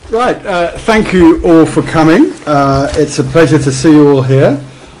Right, thank you all for coming. It's a pleasure to see you all here.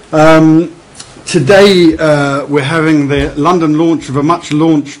 Today we're having the London launch of a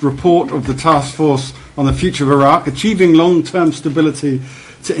much-launched report of the Task Force on the Future of Iraq, Achieving Long-Term Stability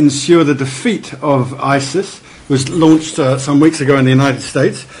to Ensure the Defeat of ISIS, was launched some weeks ago in the United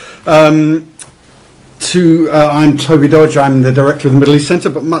States. I'm Toby Dodge, I'm the director of the Middle East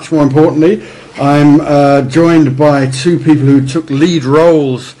Centre, but much more importantly, I'm joined by two people who took lead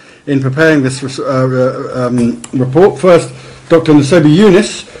roles in preparing this report. First, Dr. Nuseibeh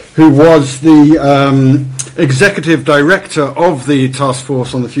Yunus, who was the executive director of the Task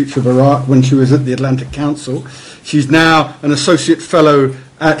Force on the Future of Iraq when she was at the Atlantic Council. She's now an associate fellow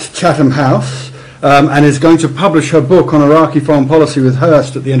at Chatham House and is going to publish her book on Iraqi foreign policy with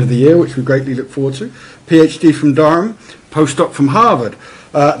Hearst at the end of the year, which we greatly look forward to. PhD from Durham, postdoc from Harvard.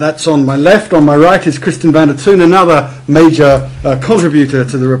 That's on my left. On my right is Kristen van der Toon, another major contributor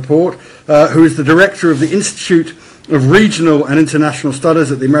to the report, who is the director of the Institute of Regional and International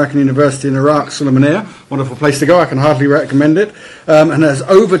Studies at the American University in Iraq, Sulaymaniyah. Wonderful place to go. I can hardly recommend it. And has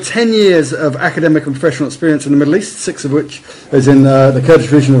over 10 years of academic and professional experience in the Middle East, 6 of which is in the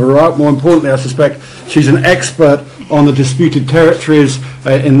Kurdish region of Iraq. More importantly, I suspect she's an expert on the disputed territories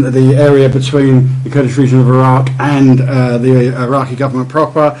in the area between the Kurdish region of Iraq and the Iraqi government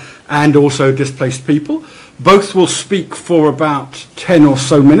proper, and also displaced people. Both will speak for about 10 or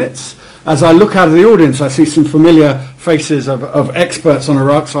so minutes. As I look out of the audience, I see some familiar faces of experts on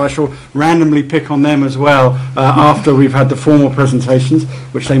Iraq, so I shall randomly pick on them as well after we've had the formal presentations,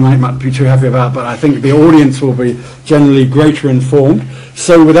 which they might not be too happy about, but I think the audience will be generally greater informed.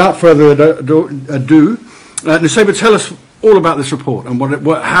 So without further ado, Nuseibeh, tell us all about this report and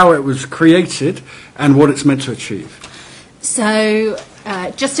how it was created and what it's meant to achieve. So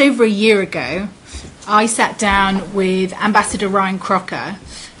just over a year ago, I sat down with Ambassador Ryan Crocker,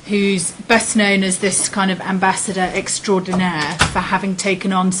 who's best known as this kind of ambassador extraordinaire for having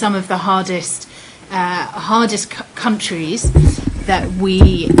taken on some of the hardest countries that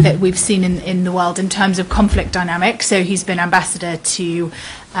we've seen in the world in terms of conflict dynamics. So he's been ambassador to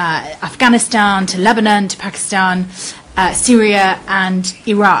Afghanistan, to Lebanon, to Pakistan, Syria, and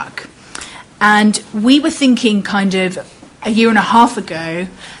Iraq. And we were thinking kind of a year and a half ago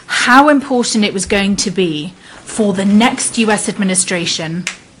how important it was going to be for the next US administration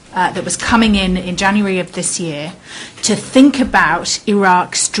that was coming in January of this year to think about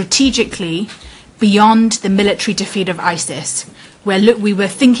Iraq strategically beyond the military defeat of ISIS. Where we were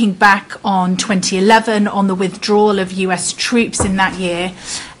thinking back on 2011, on the withdrawal of US troops in that year,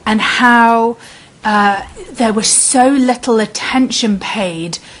 and how there was so little attention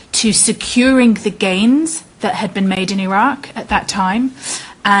paid to securing the gains that had been made in Iraq at that time,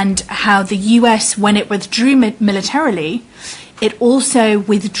 and how the US, when it withdrew militarily, it also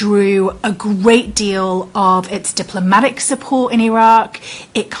withdrew a great deal of its diplomatic support in Iraq.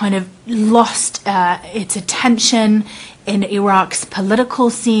 It kind of lost its attention in Iraq's political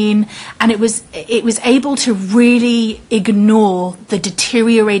scene, and it was able to really ignore the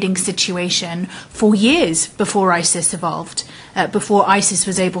deteriorating situation for years before ISIS evolved, before ISIS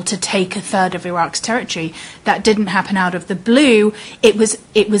was able to take a third of Iraq's territory. That didn't happen out of the blue. It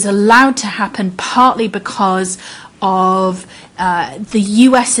was allowed to happen partly because of the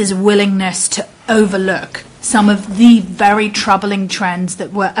US's willingness to overlook some of the very troubling trends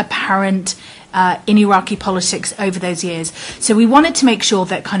that were apparent in Iraqi politics over those years. So we wanted to make sure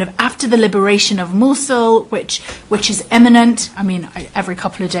that kind of after the liberation of Mosul, which is imminent, I mean, every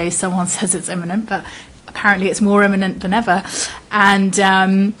couple of days someone says it's imminent, but apparently it's more imminent than ever. And,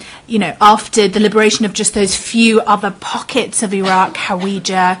 after the liberation of just those few other pockets of Iraq,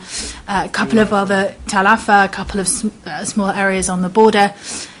 Hawija, a couple of other, Tal Afar, a couple of small areas on the border,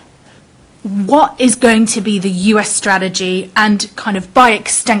 what is going to be the US strategy and kind of by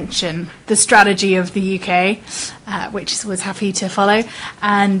extension the strategy of the UK, which was happy to follow,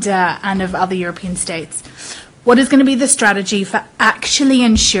 and of other European states? What is going to be the strategy for actually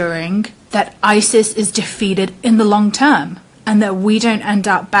ensuring that ISIS is defeated in the long term and that we don't end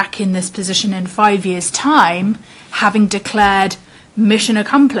up back in this position in 5 years' time, having declared mission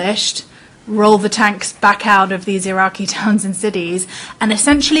accomplished, roll the tanks back out of these Iraqi towns and cities, and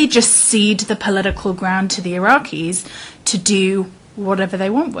essentially just cede the political ground to the Iraqis to do whatever they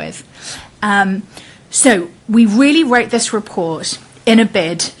want with. So we really wrote this report in a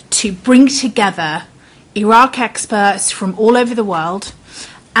bid to bring together Iraq experts from all over the world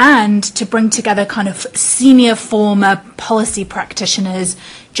and to bring together kind of senior former policy practitioners,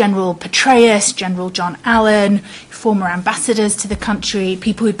 General Petraeus, General John Allen, former ambassadors to the country,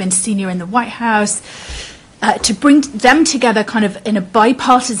 people who've been senior in the White House, to bring them together kind of in a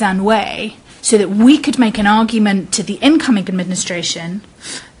bipartisan way so that we could make an argument to the incoming administration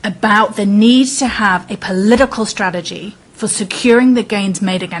about the need to have a political strategy for securing the gains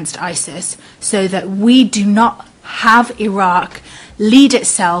made against ISIS so that we do not have Iraq lead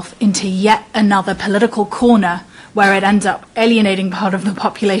itself into yet another political corner where it ends up alienating part of the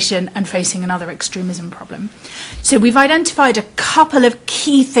population and facing another extremism problem. So we've identified a couple of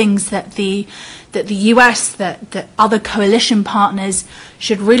key things that the US, that other coalition partners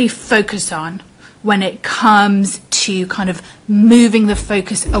should really focus on when it comes to kind of moving the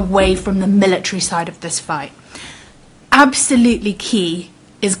focus away from the military side of this fight. Absolutely key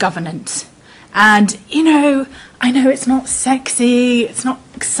is governance. And, I know it's not sexy, it's not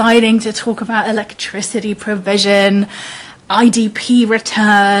exciting to talk about electricity provision, IDP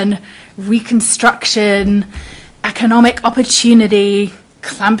return, reconstruction, economic opportunity,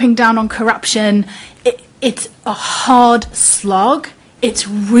 clamping down on corruption. It's a hard slog. It's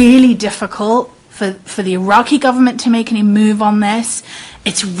really difficult for the Iraqi government to make any move on this.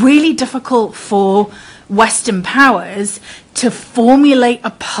 It's really difficult for Western powers to formulate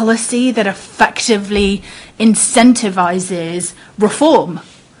a policy that effectively incentivizes reform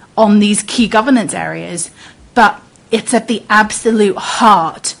on these key governance areas. But it's at the absolute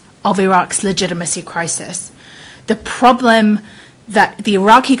heart of Iraq's legitimacy crisis. The problem that the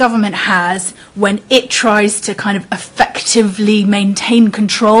Iraqi government has when it tries to kind of effectively maintain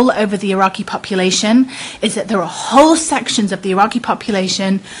control over the Iraqi population is that there are whole sections of the Iraqi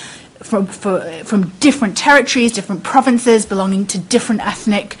population from different territories, different provinces belonging to different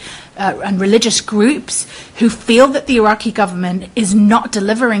ethnic and religious groups who feel that the Iraqi government is not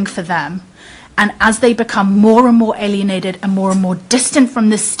delivering for them. And as they become more and more alienated and more distant from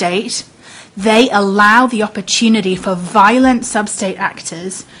the state, they allow the opportunity for violent sub-state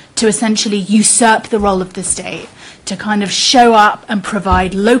actors to essentially usurp the role of the state, to kind of show up and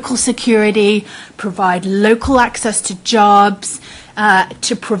provide local security, provide local access to jobs,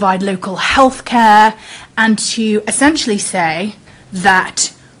 to provide local health care, and to essentially say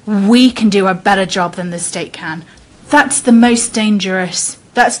that we can do a better job than the state can. That's the most dangerous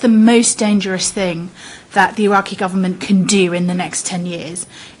thing that the Iraqi government can do in the next 10 years,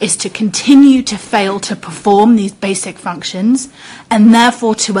 is to continue to fail to perform these basic functions and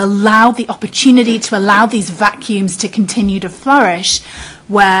therefore to allow the opportunity to allow these vacuums to continue to flourish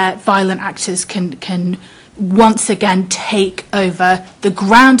where violent actors can once again take over the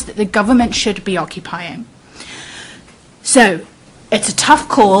ground that the government should be occupying. So it's a tough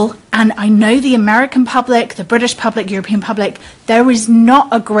call, and I know the American public, the British public, European public, there is not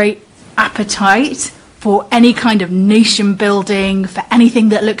a great appetite for any kind of nation building, for anything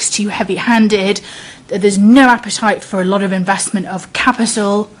that looks too heavy-handed. There's no appetite for a lot of investment of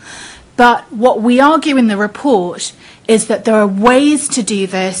capital. But what we argue in the report is that there are ways to do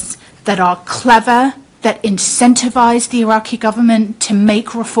this that are clever, that incentivize the Iraqi government to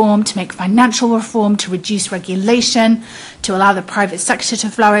make reform, to make financial reform, to reduce regulation, to allow the private sector to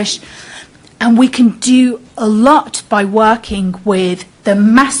flourish. And we can do a lot by working with the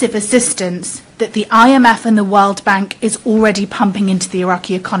massive assistance that the IMF and the World Bank is already pumping into the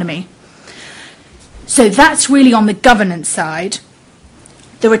Iraqi economy. So that's really on the governance side.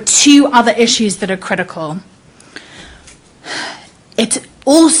 There are two other issues that are critical. It's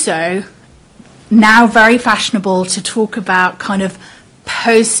also now very fashionable to talk about kind of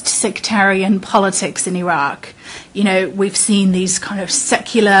post-sectarian politics in Iraq. We've seen these kind of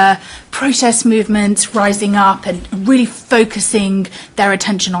secular protest movements rising up and really focusing their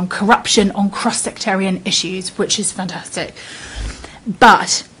attention on corruption, on cross-sectarian issues, which is fantastic.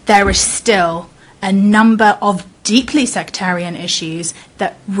 But there is still a number of deeply sectarian issues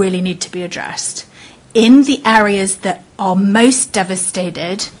that really need to be addressed. In the areas that are most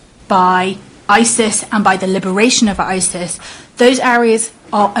devastated by ISIS and by the liberation of ISIS, those areas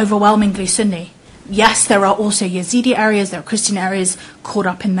are overwhelmingly Sunni. Yes, there are also Yazidi areas, there are Christian areas caught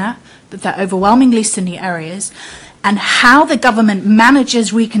up in that, but they're overwhelmingly Sunni areas. And how the government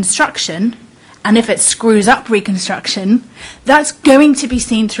manages reconstruction, and if it screws up reconstruction, that's going to be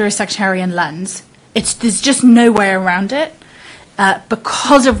seen through a sectarian lens. There's just no way around it.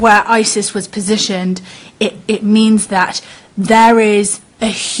 Because of where ISIS was positioned, it means that there is a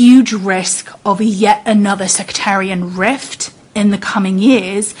huge risk of yet another sectarian rift in the coming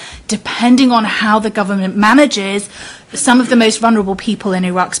years, depending on how the government manages some of the most vulnerable people in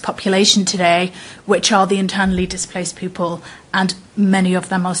Iraq's population today, which are the internally displaced people, and many of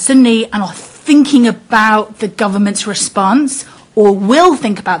them are Sunni and are thinking about the government's response, or will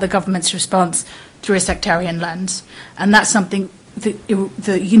think about the government's response through a sectarian lens. And that's something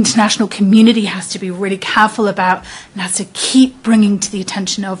the international community has to be really careful about and has to keep bringing to the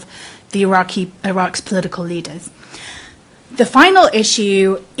attention of the Iraq's political leaders. The final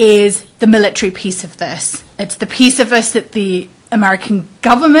issue is the military piece of this. It's the piece of this that the American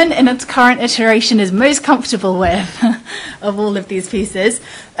government in its current iteration is most comfortable with of all of these pieces.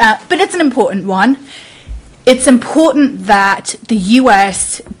 But it's an important one. It's important that the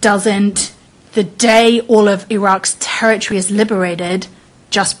US doesn't, the day all of Iraq's territory is liberated,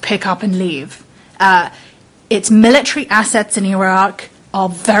 just pick up and leave. Its military assets in Iraq are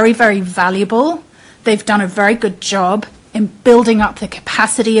very, very valuable. They've done a very good job in building up the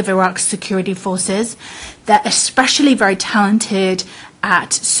capacity of Iraq's security forces. They're especially very talented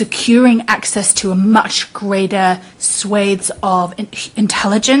at securing access to a much greater swathes of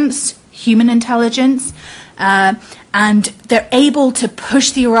intelligence, human intelligence, and they're able to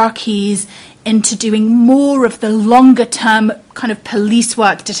push the Iraqis into doing more of the longer term kind of police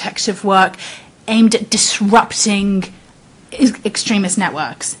work, detective work, aimed at disrupting extremist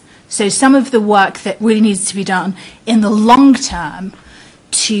networks. So some of the work that really needs to be done in the long term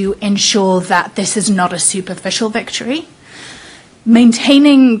to ensure that this is not a superficial victory.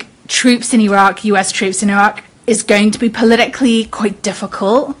 Maintaining troops in Iraq, US troops in Iraq, is going to be politically quite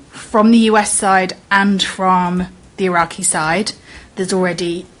difficult from the US side and from the Iraqi side. There's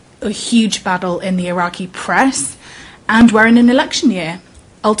already a huge battle in the Iraqi press, and we're in an election year.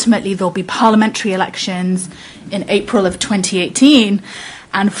 Ultimately, there'll be parliamentary elections in April of 2018,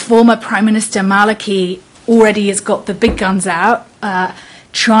 and former Prime Minister Maliki already has got the big guns out,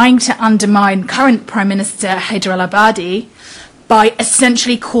 trying to undermine current Prime Minister Haider al-Abadi by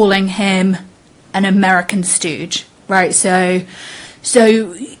essentially calling him an American stooge, right? So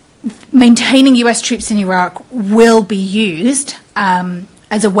maintaining US troops in Iraq will be used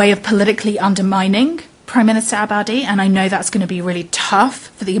as a way of politically undermining Prime Minister Abadi, and I know that's going to be really tough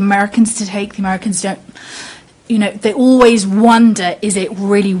for the Americans to take. The Americans don't, they always wonder, is it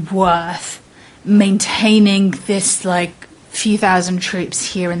really worth maintaining this few thousand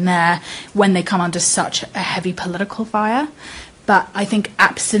troops here and there when they come under such a heavy political fire? But I think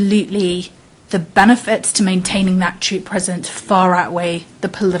absolutely the benefits to maintaining that troop presence far outweigh the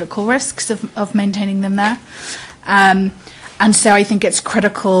political risks of maintaining them there. And so I think it's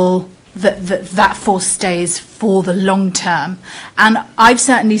critical that force stays for the long term. And I've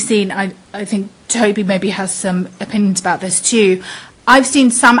certainly seen, I think Toby maybe has some opinions about this too, I've seen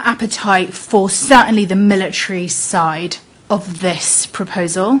some appetite for certainly the military side of this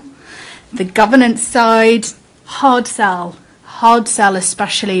proposal. The governance side, hard sell,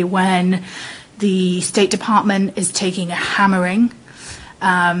 especially when the State Department is taking a hammering,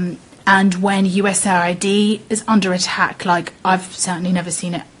 and when USAID is under attack, I've certainly never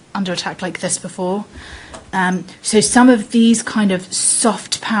seen it under attack like this before. So some of these kind of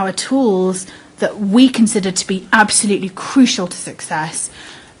soft power tools that we consider to be absolutely crucial to success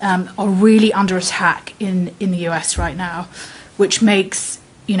are really under attack in the US right now, which makes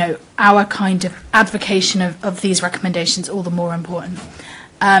our kind of advocation of these recommendations all the more important.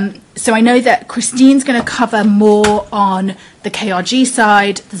 So I know that Christine's going to cover more on the KRG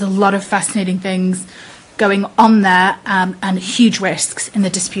side. There's a lot of fascinating things going on there, and huge risks in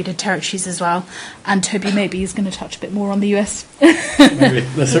the disputed territories as well. And Toby maybe is going to touch a bit more on the US. Maybe.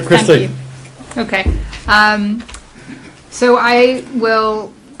 That's it, Christine. Okay. So I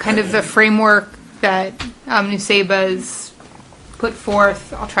will the framework that Nuseba's put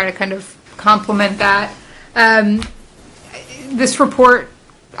forth, I'll try to kind of complement that. This report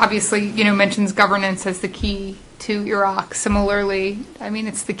obviously, mentions governance as the key to Iraq. Similarly,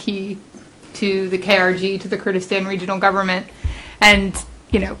 it's the key to the KRG, to the Kurdistan Regional Government. And,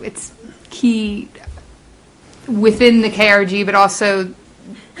 it's key within the KRG, but also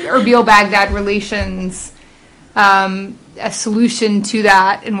Erbil-Baghdad relations. A solution to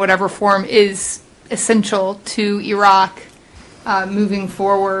that in whatever form is essential to Iraq moving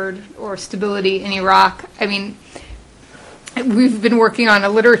forward, or stability in Iraq. We've been working on a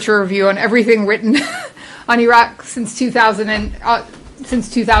literature review on everything written on Iraq since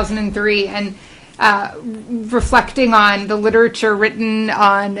 2003, and reflecting on the literature written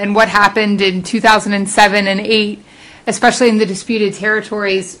on and what happened in 2007 and 8, especially in the disputed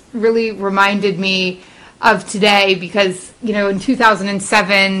territories, really reminded me of today, because in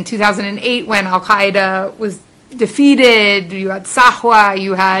 2007, 2008, when Al-Qaeda was defeated, you had Sahwa,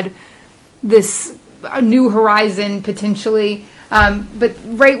 you had this a new horizon potentially, but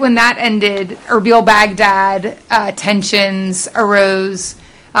right when that ended, Erbil-Baghdad tensions arose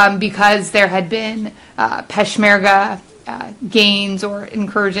because there had been Peshmerga gains or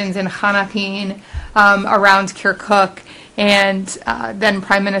incursions in Khanaqin around Kirkuk, and then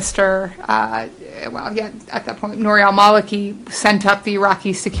Prime Minister, at that point, Nouri al-Maliki sent up the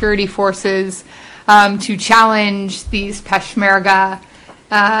Iraqi security forces to challenge these Peshmerga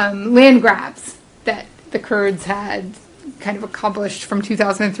land grabs that the Kurds had kind of accomplished from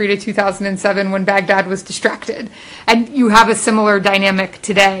 2003 to 2007 when Baghdad was distracted. And you have a similar dynamic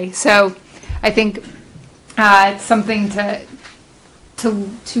today. So I think it's something to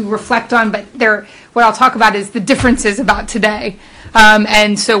reflect on, but what I'll talk about is the differences about today.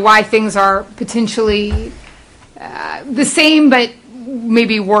 And so why things are potentially the same, but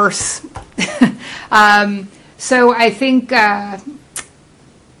maybe worse. So I think the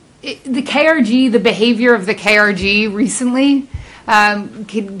KRG, the behavior of the KRG recently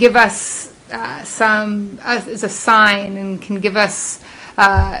can give us as a sign, and can give us,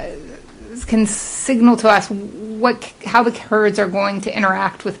 can signal to us how the Kurds are going to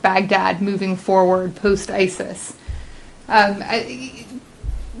interact with Baghdad moving forward post-ISIS. I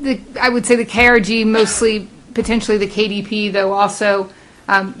would say the KRG, mostly potentially the KDP, though also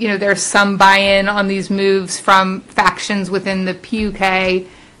there's some buy-in on these moves from factions within the PUK,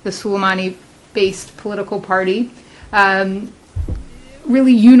 the Soleimani-based political party.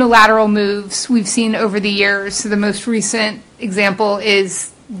 Really unilateral moves we've seen over the years. So the most recent example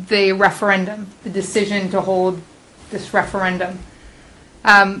is the referendum, the decision to hold this referendum.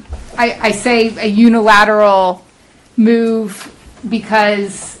 I say a unilateral move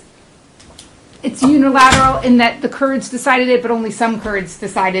because it's unilateral in that the Kurds decided it, but only some Kurds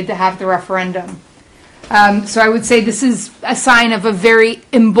decided to have the referendum. So I would say this is a sign of a very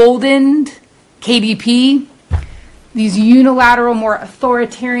emboldened KDP, these unilateral, more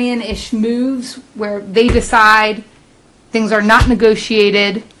authoritarian-ish moves where they decide things are not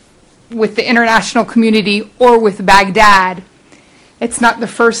negotiated with the international community or with Baghdad. It's not the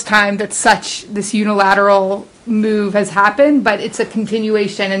first time that this unilateral move has happened, but it's a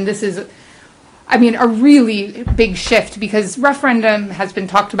continuation, and this is a really big shift, because referendum has been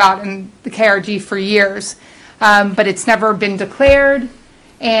talked about in the KRG for years, but it's never been declared,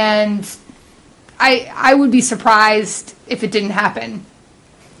 and I would be surprised if it didn't happen.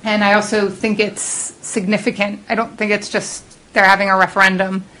 And I also think it's significant. I don't think it's just they're having a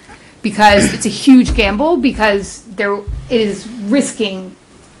referendum, because it's a huge gamble, because it is risking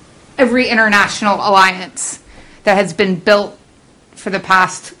every international alliance that has been built for the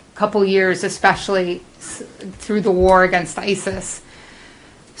past couple years, especially through the war against ISIS.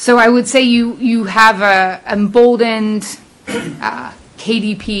 So I would say you have a emboldened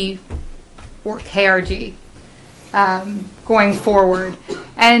KDP or KRG going forward,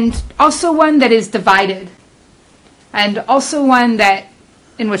 and also one that is divided, and also one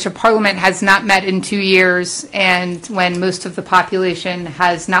in which a parliament has not met in 2 years, and when most of the population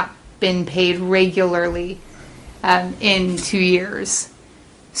has not been paid regularly in 2 years.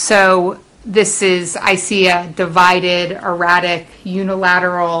 So I see a divided, erratic,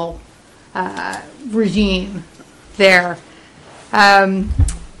 unilateral regime there.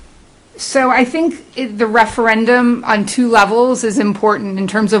 So I think the referendum on 2 levels is important in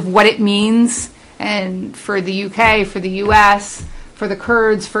terms of what it means, and for the UK, for the US, for the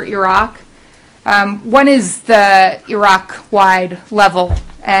Kurds, for Iraq. One is the Iraq-wide level,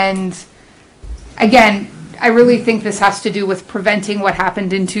 and again, I really think this has to do with preventing what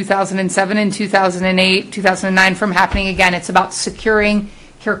happened in 2007 and 2008, 2009 from happening again. It's about securing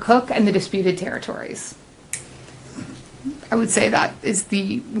Kirkuk and the disputed territories. I would say that is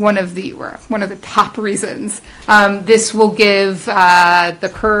one of the top reasons. This will give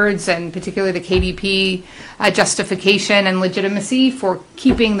the Kurds, and particularly the KDP, justification and legitimacy for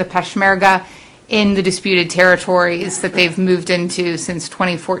keeping the Peshmerga in the disputed territories that they've moved into since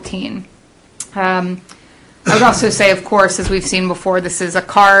 2014. I would also say, of course, as we've seen before, this is a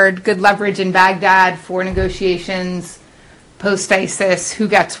card, good leverage in Baghdad for negotiations post-ISIS, who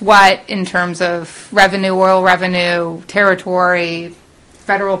gets what in terms of revenue, oil revenue, territory,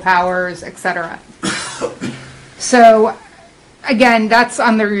 federal powers, etc. So, again, that's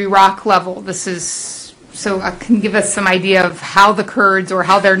on the Iraq level. So it can give us some idea of how the Kurds, or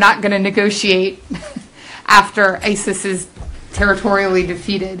how they're not going to negotiate after ISIS is territorially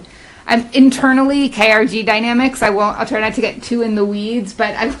defeated. Internally, KRG dynamics, I'll try not to get too in the weeds,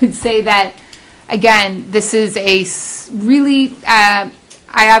 but I would say that, again, this is a really, I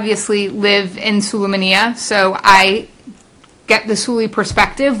obviously live in Sulaymaniyah, so I get the Suli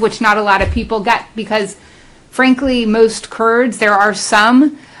perspective, which not a lot of people get, because frankly, most Kurds, there are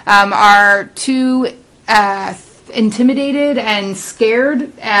some, are too intimidated and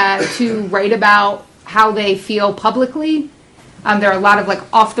scared to write about how they feel publicly. There are a lot of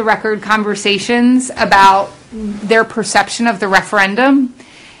off-the-record conversations about their perception of the referendum.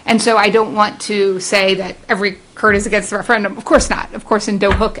 And so I don't want to say that every Kurd is against the referendum. Of course not. Of course, in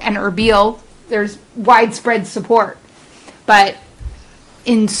Dohuk and Erbil, there's widespread support. But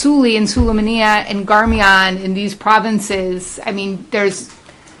in Suli, in Sulaymaniyah, and Garmian, in these provinces, I mean,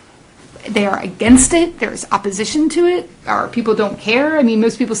 they are against it. There's opposition to it, or people don't care. I mean,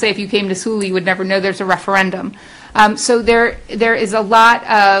 most people say if you came to Suli, you would never know there's a referendum. So there is a lot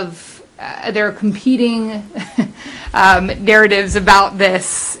of there are competing narratives about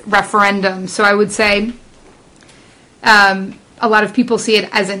this referendum. So I would say a lot of people see it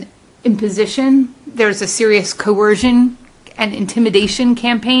as an imposition. There's a serious coercion and intimidation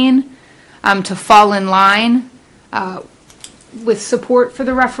campaign to fall in line with support for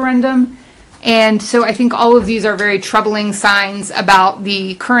the referendum. And so I think all of these are very troubling signs about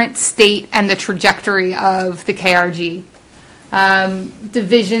the current state and the trajectory of the KRG.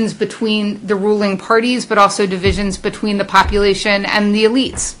 Divisions between the ruling parties, but also divisions between the population and the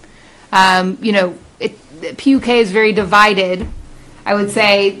elites. PUK is very divided. I would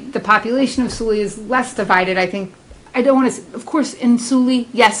say the population of Suli is less divided. I don't want to, of course, in Suli,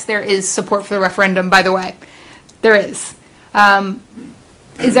 yes, there is support for the referendum, by the way. There is.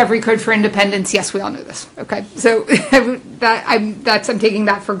 Is every Kurd for independence? Yes, we all know this. Okay, so I'm taking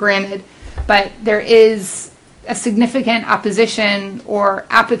that for granted. But there is a significant opposition or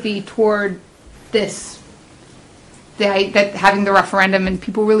apathy toward this, that having the referendum, and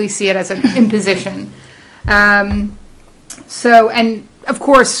people really see it as an imposition. And of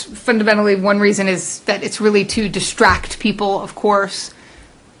course, fundamentally, one reason is that it's really to distract people, of course,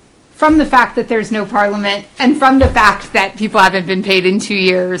 from the fact that there's no parliament and from the fact that people haven't been paid in 2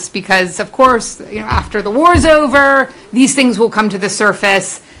 years, because, of course, after the war's over, these things will come to the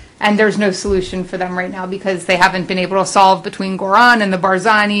surface, and there's no solution for them right now because they haven't been able to solve between Goran and the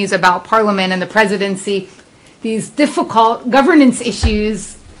Barzanis about parliament and the presidency these difficult governance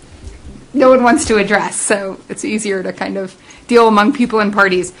issues no one wants to address. So it's easier to kind of deal among people and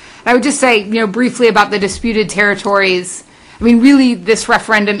parties. And I would just say, briefly about the disputed territories. I mean, really, this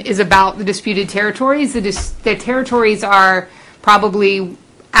referendum is about the disputed territories. The territories are probably,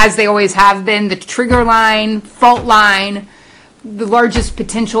 as they always have been, the trigger line, fault line, the largest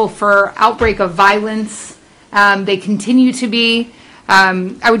potential for outbreak of violence. They continue to be.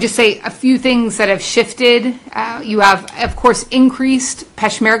 I would just say a few things that have shifted. You have, of course, increased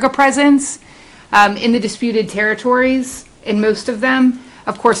Peshmerga presence in the disputed territories, in most of them.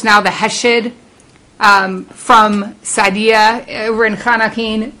 Of course, now the Heshid from Sadia over in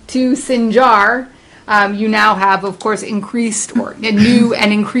Khanaqin to Sinjar. You now have, of course, increased or a new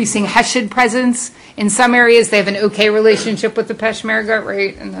and increasing Heshid presence. In some areas, they have an okay relationship with the Peshmerga,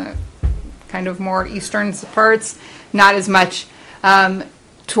 right, in the kind of more eastern parts. Not as much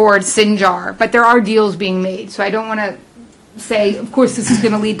towards Sinjar. But there are deals being made. So I don't want to say, of course, this is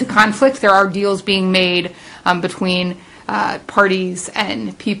going to lead to conflict. There are deals being made between parties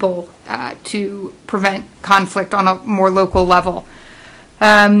and people to prevent conflict on a more local level.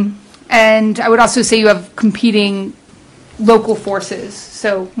 And I would also say you have competing local forces.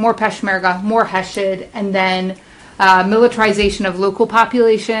 So more Peshmerga, more Heshid, and then militarization of local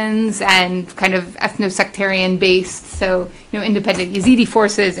populations and kind of ethno-sectarian based. So, independent Yazidi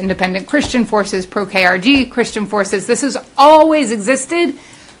forces, independent Christian forces, pro-KRG Christian forces. This has always existed,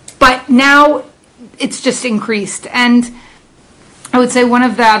 but now it's just increased. And I would say one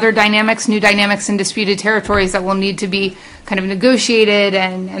of the other new dynamics in disputed territories that will need to be kind of negotiated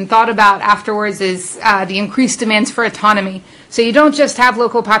and thought about afterwards is the increased demands for autonomy. So you don't just have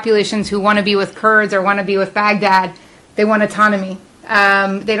local populations who want to be with Kurds or want to be with Baghdad. They want autonomy.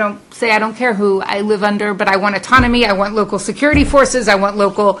 They don't say, I don't care who I live under, but I want autonomy. I want local security forces. I want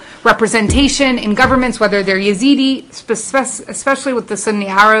local representation in governments, whether they're Yazidi, especially with the Sunni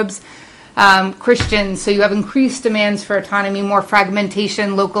Arabs, Christians. So you have increased demands for autonomy, more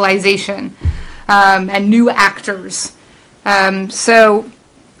fragmentation, localization, and new actors. So,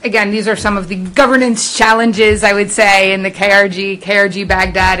 again, these are some of the governance challenges, I would say, in the KRG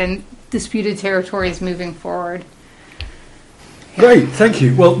Baghdad, and disputed territories moving forward. Great, thank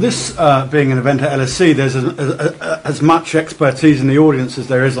you. Well, this being an event at LSE, there's as much expertise in the audience as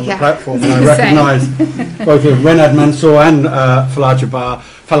there is on the platform, and I recognise both Renad Mansour and Falak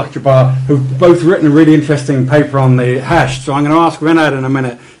Jabbar, who've both written a really interesting paper on the hash. So I'm going to ask Renad in a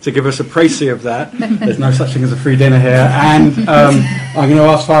minute to give us a précis of that. There's no such thing as a free dinner here. And I'm going to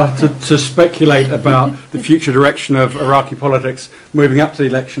ask Falak to speculate about the future direction of Iraqi politics moving up to the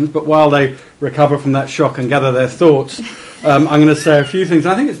elections. But while they recover from that shock and gather their thoughts, I'm going to say a few things.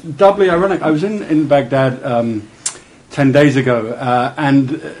 I think it's doubly ironic. I was in Baghdad 10 days ago,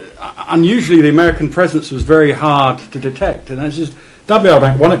 and unusually, the American presence was very hard to detect. And it's just, WR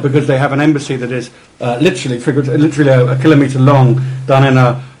Bank won it because they have an embassy that is literally a kilometre long, done in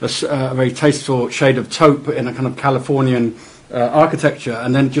a very tasteful shade of taupe in a kind of Californian architecture,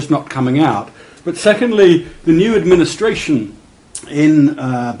 and then just not coming out. But secondly, the new administration in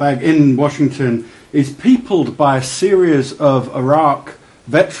Washington is peopled by a series of Iraq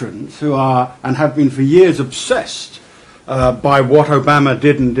veterans who are and have been for years obsessed by what Obama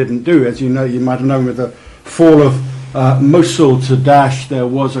did and didn't do. As you know, you might have known with the fall of Mosul to Daesh, there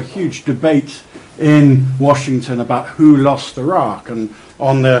was a huge debate in Washington about who lost Iraq. And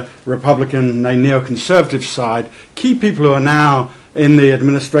on the Republican, neoconservative side, key people who are now in the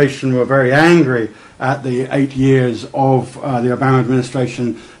administration were very angry at the 8 years of the Obama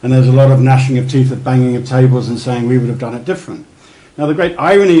administration, and there's a lot of gnashing of teeth and banging of tables and saying we would have done it different. Now, the great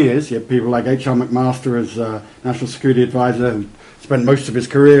irony is you have people like H.R. McMaster as National Security Advisor, who spent most of his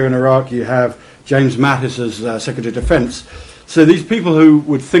career in Iraq. You have James Mattis as Secretary of Defense. So these people who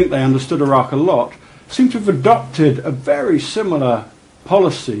would think they understood Iraq a lot seem to have adopted a very similar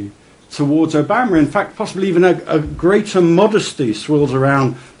policy towards Obama. In fact, possibly even a greater modesty swirls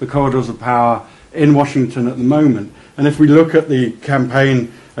around the corridors of power in Washington at the moment. And if we look at the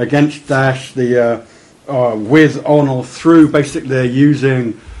campaign against Daesh, with, on, or through, basically they're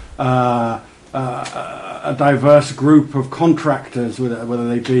using a diverse group of contractors, whether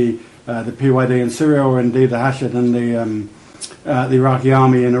they be the PYD in Syria or indeed the Hashid and the Iraqi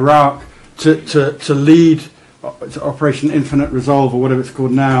army in Iraq, to lead Operation Infinite Resolve, or whatever it's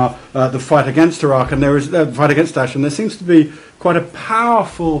called now, the fight against Iraq, and there is the fight against Daesh, and there seems to be quite a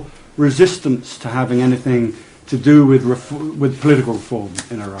powerful resistance to having anything to do with political reform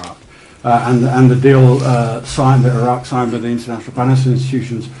in Iraq. And the deal that Iraq signed with the international financial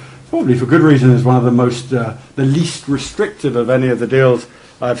institutions, probably for good reason, is one of the least restrictive of any of the deals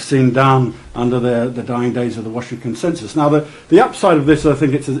I've seen done under the dying days of the Washington Consensus. Now, the upside of this, I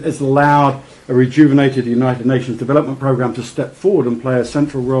think, it's allowed a rejuvenated United Nations Development Programme to step forward and play a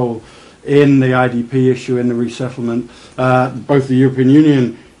central role in the IDP issue, in the resettlement. Both the European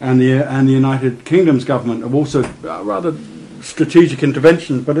Union and the United Kingdom's government have also rather strategic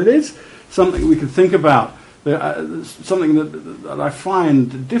interventions, but it is something we can think about. Something that I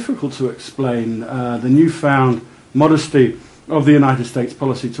find difficult to explain, the newfound modesty of the United States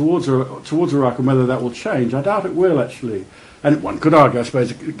policy towards Iraq, and whether that will change. I doubt it will, actually. And one could argue, I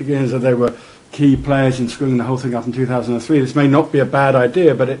suppose, again, that they were key players in screwing the whole thing up in 2003. This may not be a bad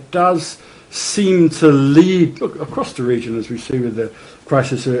idea, but it does seem to lead, look, across the region, as we see with the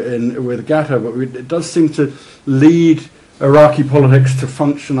crisis with Qatar, but it does seem to lead Iraqi politics to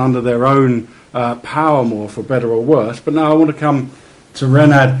function under their own power more, for better or worse. But now I want to come to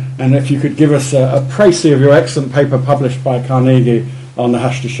Renad, and if you could give us a précis of your excellent paper published by Carnegie on the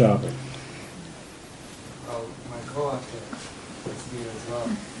Hashd Shaabi. My co-author is here as well.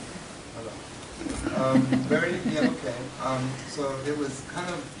 Hello. Okay. So it was kind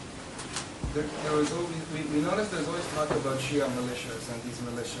of, there was always, we noticed there's always talk about Shia militias and these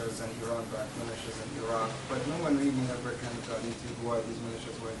militias and Iran-backed militias in Iraq, but no one really ever kind of got into who are these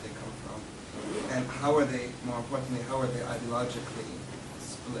militias, where did they come from, and how are they, more importantly, how are they ideologically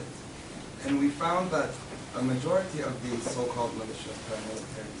split. And we found that a majority of these so-called militias,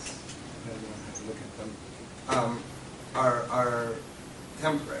 paramilitaries, depending on how you look at them, are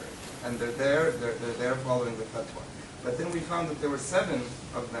temporary, and they're there following the fatwa. But then we found that there were 7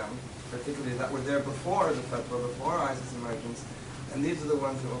 of them, particularly, that were there before the fatwa, before ISIS emergence, and these are the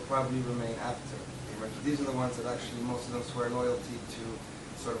ones that will probably remain after the emergence. These are the ones that actually, most of them swear loyalty to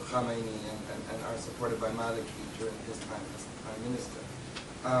sort of Khamenei and are supported by Maliki during his time as the prime minister.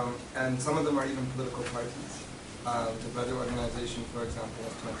 And some of them are even political parties. The Badr organization, for example,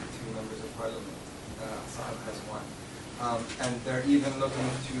 has 22 members of parliament. Assad has 1. And they're even looking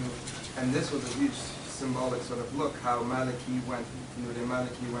to, and this was a huge symbolic sort of look, how Maliki went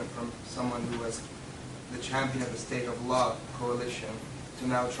from someone who was the champion of the state of law coalition to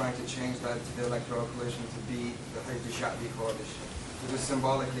now trying to change that to the electoral coalition to be the Hashd Shaabi coalition. It was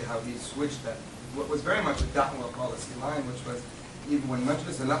symbolically how he switched that. What was very much a Da'wah policy line, which was, even when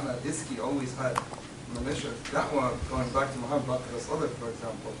Majlis al-Diski always had militias, Da'wah, going back to Muhammad Baqir al-Sadr, for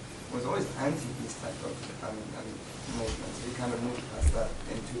example, was always anti-peace type of movements. He kind of moved past that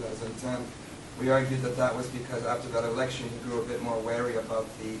in 2010. We argued that that was because after that election he grew a bit more wary about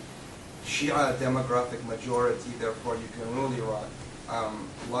the Shia demographic majority, therefore you can rule Iraq,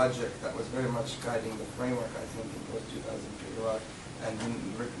 logic that was very much guiding the framework, I think, in post-2003 Iraq, and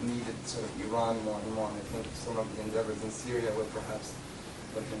needed sort of Iran more and more. And I think some of the endeavors in Syria were perhaps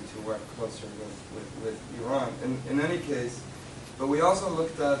looking to work closer with Iran. In any case, But we also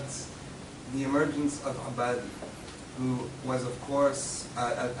looked at the emergence of Abadi, who was, of course,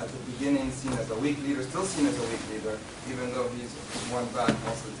 at the beginning seen as a weak leader, still seen as a weak leader, even though he's won back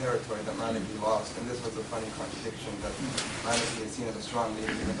most of the territory that Maliki lost. And this was a funny contradiction, that Maliki is seen as a strong leader,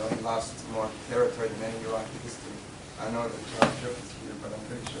 even though he lost more territory than any Iraqi history. I know that Charles Tripp is here, but I'm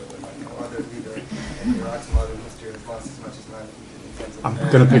pretty sure that no other leader in Iraq's modern history has lost as much as Maliki did in terms of I'm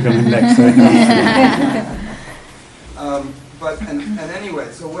going to pick on him next. And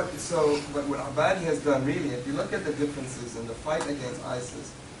anyway, so what Abadi has done really, if you look at the differences in the fight against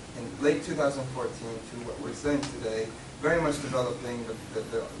ISIS in late 2014 to what we're saying today, very much developing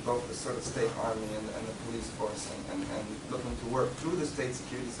both the sort of state army and the police force, and looking to work through the state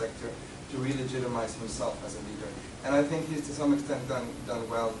security sector to re-legitimize himself as a leader. And I think he's to some extent done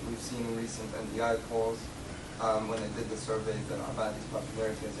well. We've seen in recent NDI polls, when they did the surveys, that Abadi's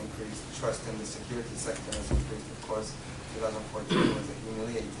popularity has increased, trust in the security sector has increased, of course. 2014 was a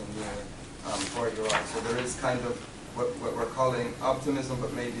humiliating year for Iraq. So there is kind of what we're calling optimism,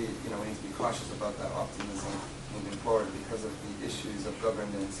 but maybe we need to be cautious about that optimism moving forward because of the issues of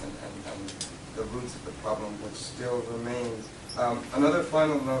governance and the roots of the problem, which still remains. Another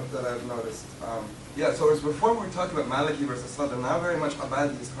final note that I've noticed, so as before we were talking about Maliki versus Sadr, now very much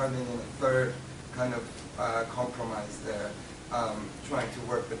Abadi is carving in a third kind of compromise there. Trying to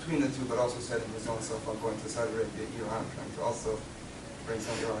work between the two, but also setting his own self up, going to Saudi Arabia, Iran, trying to also bring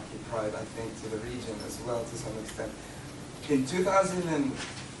some Iraqi pride, I think, to the region as well to some extent. In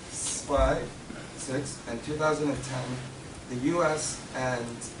 2005, 6, and 2010, the U.S.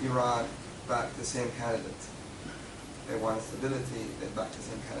 and Iran backed the same candidate. They wanted stability, they backed the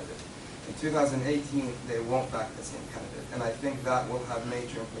same candidate. In 2018, they won't back the same candidate, and I think that will have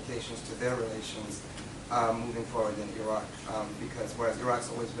major implications to their relations moving forward in Iraq, because whereas Iraq's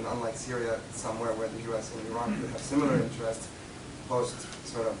always been, unlike Syria, somewhere where the U.S. and Iran could have similar interests, post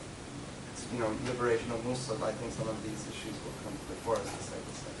sort of liberation of Mosul, I think some of these issues will come before us to say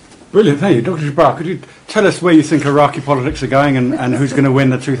this. Brilliant, thank you. Dr. Jabbar, could you tell us where you think Iraqi politics are going and who's going to win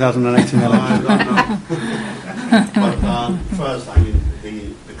the 2018 election? But first, I mean,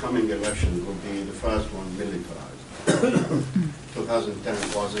 the coming election will be the first one militarized.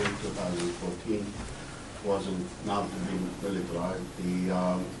 2010 wasn't, 2014 wasn't, now being militarized. The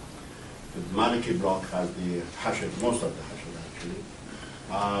Maliki bloc has the Hashid, most of the Hashid actually.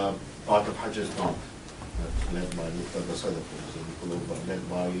 Part of Hajj is not. That's led by Muqtada Sadr, for example, but led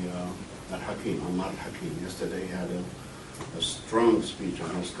by Al-Hakim, Ammar Al-Hakim. Yesterday he had a strong speech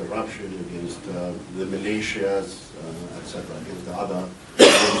against corruption, against the militias, etc., against the other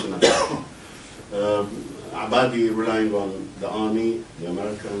groups. Abadi relying on the army, the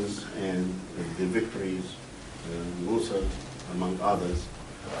Americans, and the victories, Mosul, among others,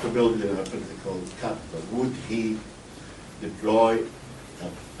 to build a political capital. Would he deploy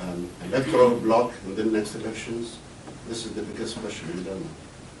an electoral bloc in the next elections? This is the biggest question. We don't know.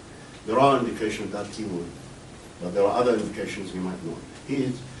 There are indications that he would, but there are other indications he might not.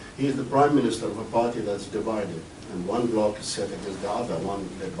 He is the prime minister of a party that's divided, and one bloc is set against the other. One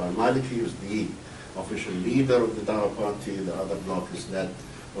led by Maliki, who's the official leader of the Dawa party. The other bloc is led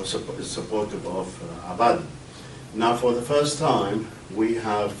or is supportive of Abadi. Now, for the first time, we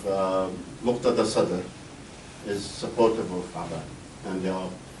have Muqtada Sadr is supportive of Abadi, and they are.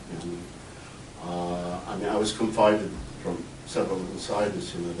 I mean, I was confided from several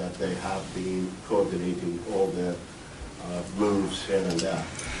insiders, that they have been coordinating all their moves here and there,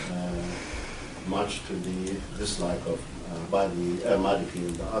 much to the dislike of Maliki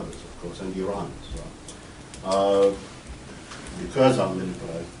and the others, of course, and Iran as well. Because I'm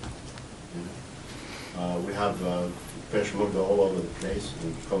militarized, we have Peshmerga all over the place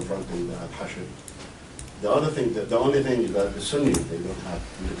and confronting the Hashid. The only thing is that the Sunnis, they don't have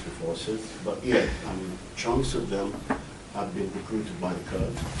military forces, but yet, chunks of them have been recruited by the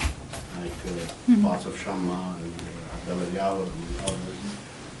Kurds, like parts of Shamma and Abdullah Yawar and others.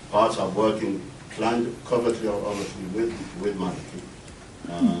 Parts are working covertly or overtly with Maliki,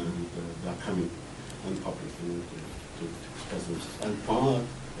 and they're coming in public to express themselves. And part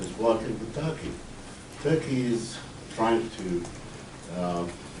is working with Turkey. Turkey is trying to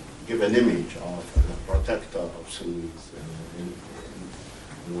give an image of the protector of Sunnis in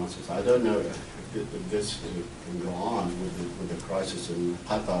one sense. I don't know if this can go on with the crisis in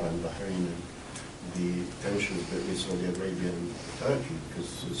Qatar and Bahrain and the tensions between Saudi Arabia and Turkey, because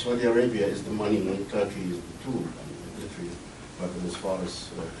Saudi Arabia is the money and Turkey is the tool, literally. But as far as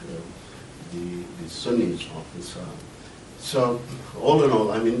the Sunnis are concerned. So, all in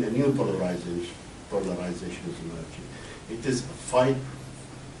all, a new polarization is emerging. It is a fight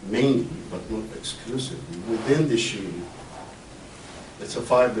mainly, but not exclusively, within the Shia It's a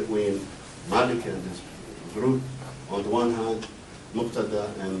fight between Malik and his group on the one hand,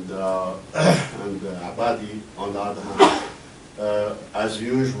 Muqtada and Abadi on the other hand. As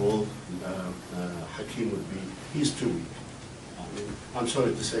usual, Hakim would be, he's too weak. I mean, I'm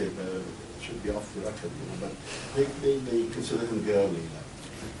sorry to say, but it should be off the record, but they consider him girly.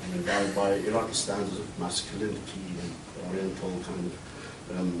 I mean, by Iraqi standards of masculinity and Oriental kind of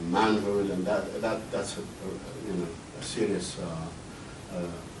manhood, and that's a serious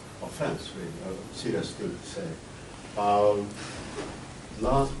offense, really, a serious thing to say.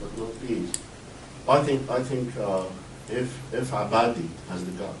 Last but not least, I think if Abadi has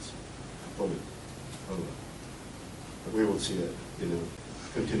the guts to pull it over, we will see a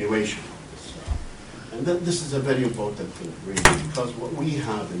continuation of this. And this is a very important thing, really, because what we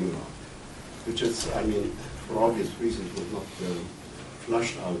have in Iraq, which is, I mean, for obvious reasons, was not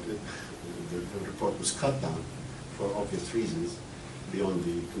flushed out. The report was cut down for obvious reasons, beyond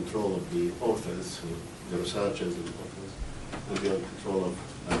the control of the authors, the researchers and the authors, and beyond control of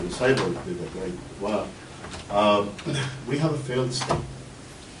the cyber did a great work. We have a failed state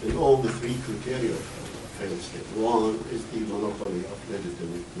in all the three criteria of a failed state. One is the monopoly of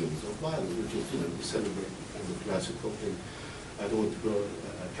legitimate means of violence, which is, we celebrate as a classical thing. I don't want to go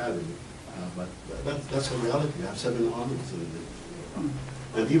academic, but that's a reality. We have 7 armies in Iraq.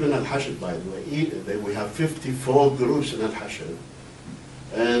 And even Al-Hashd, by the way, we have 54 groups in Al-Hashd,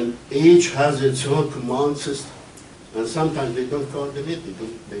 and each has its own command system. And sometimes they don't coordinate,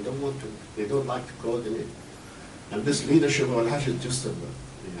 they don't want to, they don't like to coordinate. And this leadership of Al-Hashd is just a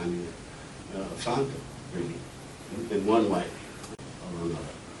phantom, really, in one way or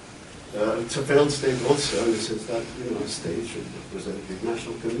another. It's a failed state also in the sense that a state should represent the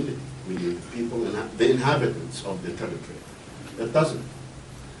national community. We need the people and the inhabitants of the territory. It doesn't.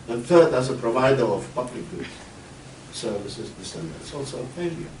 And third, as a provider of public goods, services, this and that, it's also a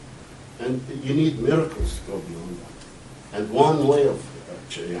failure. And you need miracles to go beyond that. And one way of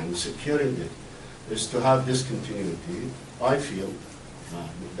securing it is to have this continuity. I feel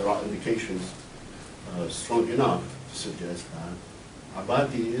there are indications strong enough to suggest that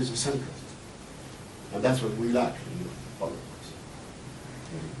Abadi is a centrist. And that's what we lack in politics.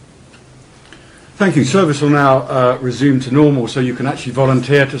 Thank you. Service will now resume to normal, so you can actually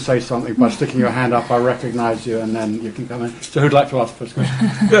volunteer to say something by sticking your hand up. I recognise you, and then you can come in. So who'd like to ask the first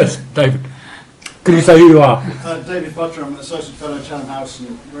question? Yes, David. Can you say who you are? David Butler. I'm an Associate Fellow at Chatham House, and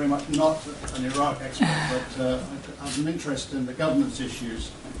very much not an Iraq expert, but I have an interest in the governance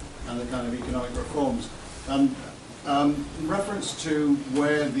issues and the kind of economic reforms. In reference to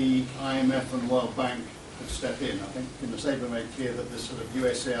where the IMF and World Bank could step in, I think in the statement made clear that this sort of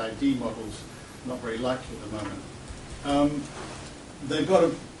USAID model's not very likely at the moment. They've got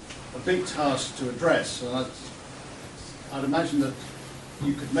a big task to address, and I'd imagine that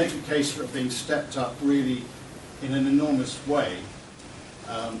you could make a case for it being stepped up really in an enormous way,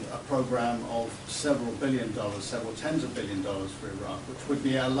 a program of several $billions, several tens of $billions for Iraq, which would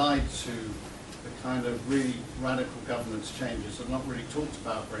be allied to the kind of really radical governance changes that are not really talked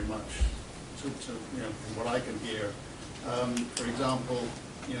about very much, from what I can hear. For example,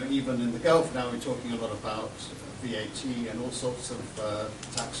 even in the Gulf now we're talking a lot about VAT and all sorts of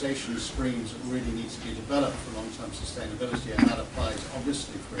taxation streams that really need to be developed for long-term sustainability, and that applies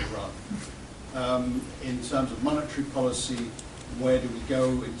obviously for Iraq. In terms of monetary policy, where do we go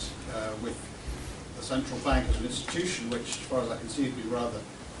with the central bank as an institution, which, as far as I can see, would be rather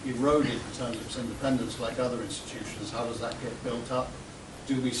eroded in terms of its independence like other institutions? How does that get built up?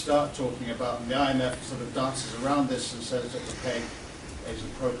 Do we start talking about, and the IMF sort of dances around this and says that the peg is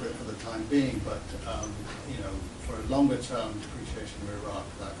appropriate for the time being, but for a longer term depreciation of Iraq,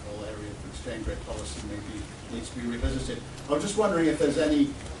 that whole area of exchange rate policy maybe needs to be revisited. I was just wondering if there's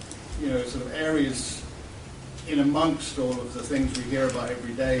any, sort of areas in amongst all of the things we hear about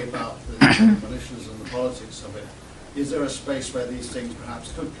every day about the militias and the politics of it. Is there a space where these things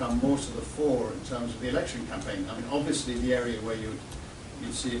perhaps could come more to the fore in terms of the election campaign? I mean, obviously the area where you'd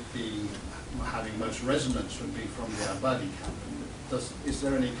see it being having most resonance would be from the Abadi campaign. Is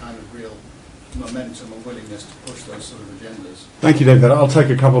there any kind of real momentum or willingness to push those sort of agendas? Thank you, David. I'll take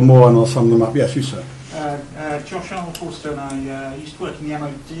a couple more and I'll sum them up. Yes, you, sir. Josh Arnold Forster, and I used to work in the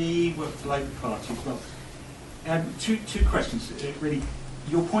MOD, worked for the Labour Party as well. Two questions, really.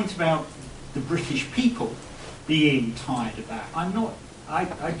 Your point about the British people being tired of that.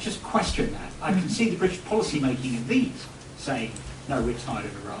 I just question that. I can see the British policy making in these saying, no, we're tired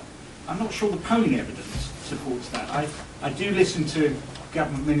of Iraq. I'm not sure the polling evidence supports that. I do listen to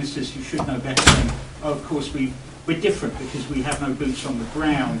government ministers who should know better saying, oh, of course we're different because we have no boots on the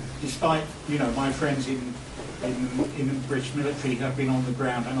ground, despite, my friends in in the British military have been on the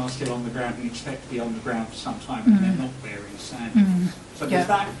ground and are still on the ground and expect to be on the ground for some time, and they're not wearing sandals. So there's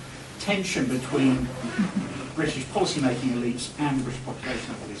that tension between British policy-making elites and the British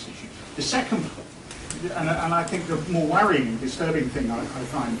population over this issue. The second, and I think the more worrying and disturbing thing I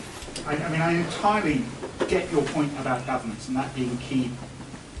find, I entirely get your point about governance and that being key,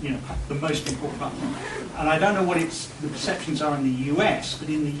 the most important button. And I don't know what the perceptions are in the US, but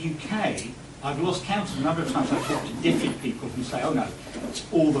in the UK, I've lost count of the number of times I've talked to DFID people who say, oh no, it's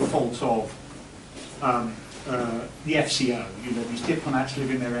all the fault of the FCO, these diplomats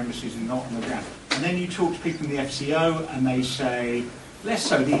live in their embassies and not on the ground. And then you talk to people in the FCO and they say, less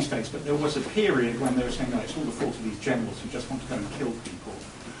so these days, but there was a period when they were saying, no, it's all the fault of these generals who just want to go and kill people.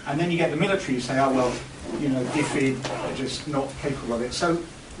 And then you get the military who say, oh well, DFID are just not capable of it. So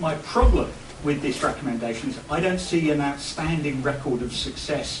my problem with this recommendation is I don't see an outstanding record of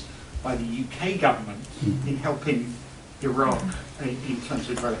success by the UK government in helping Iraq in terms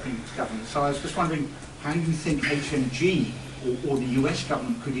of developing its government. So I was just wondering how you think HMG or the US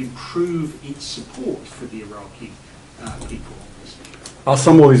government could improve its support for the Iraqi people on this. I'll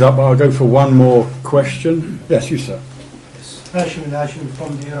sum all these up, but I'll go for one more question. Yes, you, sir. Hashim al-Hashim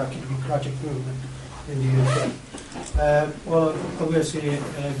from the Iraqi Democratic Movement in the UK. Well, obviously,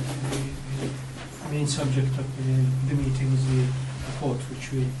 the main subject of the meeting is the report, which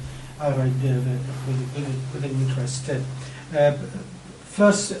I read with an interest.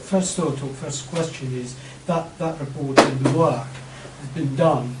 First thought or first question is that report and the work has been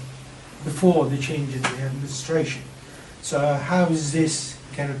done before the change in the administration. So how is this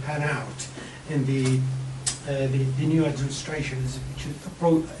going to pan out in the new administration, which is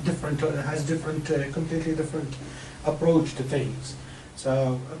different, has completely different approach to things?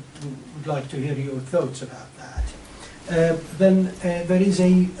 So I would like to hear your thoughts about that. Then there is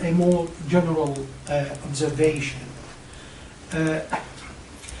a more general observation.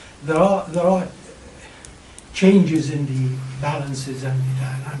 There are changes in the balances and the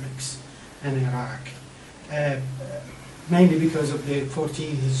dynamics in Iraq, mainly because of the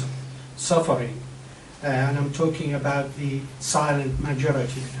 14 years of suffering, and I'm talking about the silent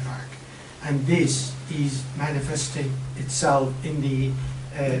majority in Iraq, and this is manifesting itself in the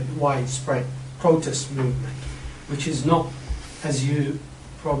widespread protest movement, which is not, as you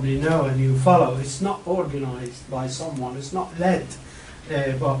probably know and you follow, it's not organized by someone, it's not led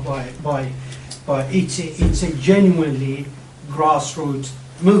by it's a genuinely grassroots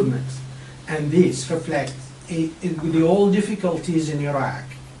movement, and this reflects with all difficulties in Iraq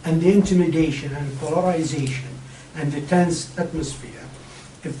and the intimidation and polarization and the tense atmosphere.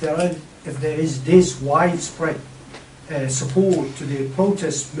 If there is this widespread support to the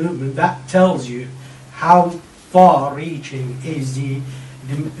protest movement, that tells you how far-reaching is the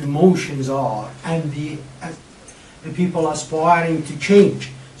emotions are and the people aspiring to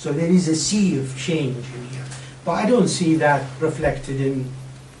change. So there is a sea of change in here, but I don't see that reflected in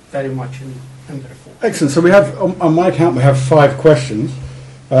very much in the report. Excellent. So we have, on my account, we have 5 questions.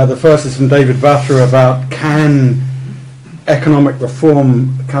 The first is from David Batra about can economic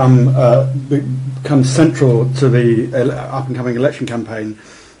reform become central to the up-and-coming election campaign?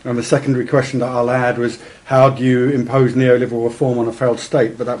 And the secondary question that I'll add was, how do you impose neoliberal reform on a failed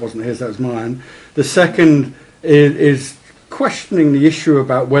state? But that wasn't his, that was mine. The second is questioning the issue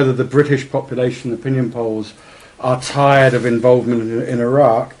about whether the British population opinion polls are tired of involvement in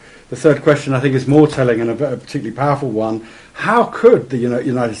Iraq. The third question, I think, is more telling and a particularly powerful one. How could the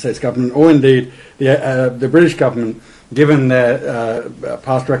United States government, or indeed the British government, given their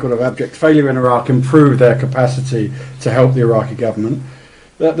past record of abject failure in Iraq, improve their capacity to help the Iraqi government?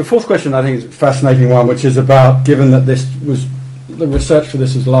 The fourth question, I think, is a fascinating one, which is about, given that the research for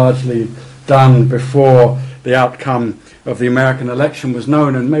this was largely done before the outcome of the American election was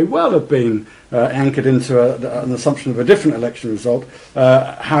known and may well have been anchored into an assumption of a different election result,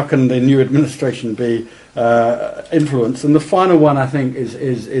 how can the new administration be influenced? And the final one, I think,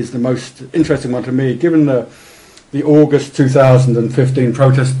 is the most interesting one to me, given the August 2015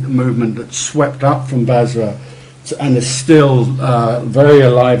 protest movement that swept up from Basra and is still a very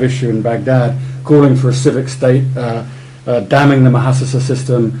alive issue in Baghdad, calling for a civic state, damning the Muhassasa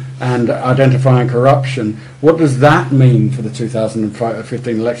system and identifying corruption. What does that mean for the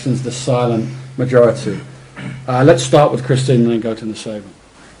 2015 elections, the silent majority? Let's start with Christine and then go to Nusayba.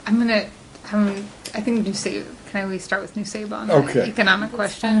 I think Nusayba, can we start with Nusayba on Okay. the economic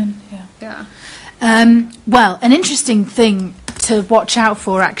question? Yeah. Well, an interesting thing to watch out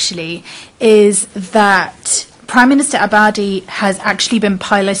for, actually, is that Prime Minister Abadi has actually been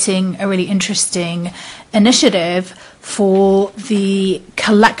piloting a really interesting initiative for the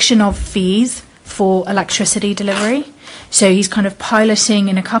collection of fees for electricity delivery. So he's kind of piloting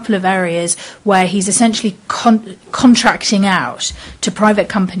in a couple of areas where he's essentially contracting out to private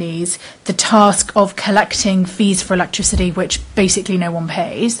companies the task of collecting fees for electricity, which basically no one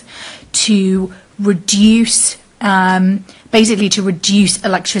pays, to reduce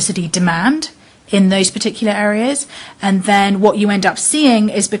electricity demand in those particular areas. And then what you end up seeing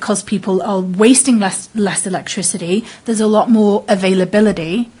is, because people are wasting less electricity, there's a lot more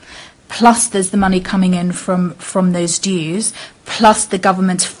availability. Plus, there's the money coming in from those dues, plus the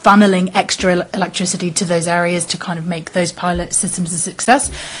government's funneling extra electricity to those areas to kind of make those pilot systems a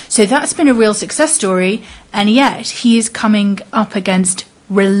success. So that's been a real success story, and yet he is coming up against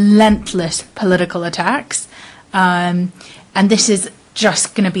relentless political attacks. And this is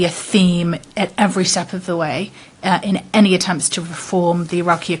just going to be a theme at every step of the way in any attempts to reform the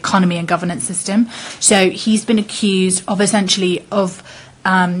Iraqi economy and governance system. So he's been accused of essentially of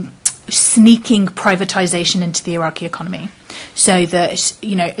sneaking privatization into the Iraqi economy, so that,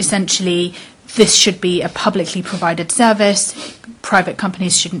 you know, essentially this should be a publicly provided service, private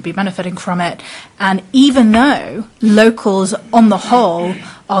companies shouldn't be benefiting from it. And even though locals on the whole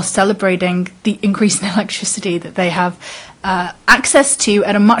are celebrating the increase in electricity that they have access to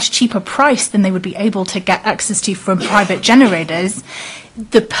at a much cheaper price than they would be able to get access to from private generators,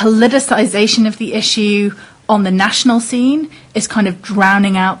 the politicization of the issue on the national scene is kind of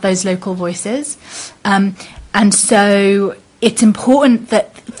drowning out those local voices. And so it's important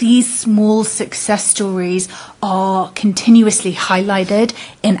that these small success stories are continuously highlighted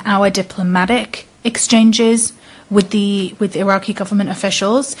in our diplomatic exchanges with the Iraqi government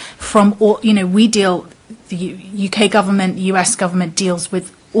officials. From all, you know, the UK government, US government deals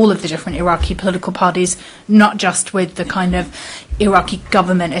with all of the different Iraqi political parties, not just with the kind of Iraqi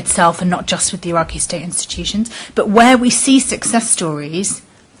government itself and not just with the Iraqi state institutions. But where we see success stories,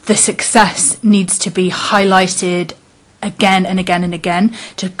 the success needs to be highlighted again and again and again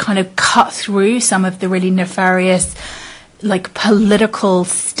to kind of cut through some of the really nefarious, like, political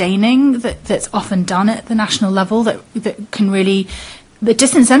staining that's often done at the national level that can really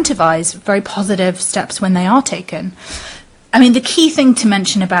disincentivize very positive steps when they are taken. I mean, the key thing to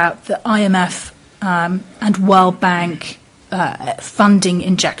mention about the IMF and World Bank funding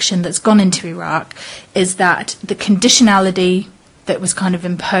injection that's gone into Iraq is that the conditionality that was kind of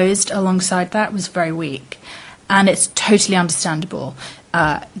imposed alongside that was very weak. And it's totally understandable.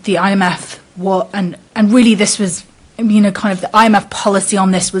 The IMF, and really this was, you know, kind of the IMF policy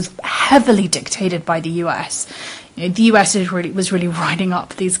on this was heavily dictated by the US. You know, the US was really writing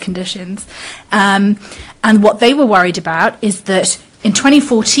up these conditions. And what they were worried about is that in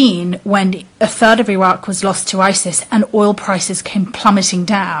 2014, when a third of Iraq was lost to ISIS and oil prices came plummeting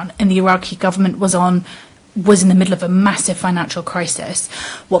down and the Iraqi government was in the middle of a massive financial crisis,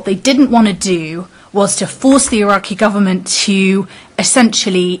 what they didn't want to do was to force the Iraqi government to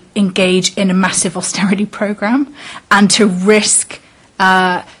essentially engage in a massive austerity program and to risk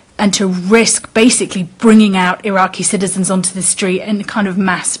basically bringing out Iraqi citizens onto the street in kind of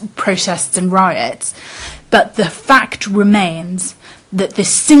mass protests and riots. But the fact remains that the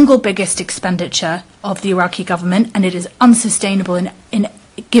single biggest expenditure of the Iraqi government, and it is unsustainable in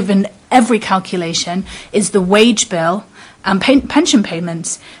given every calculation, is the wage bill and pension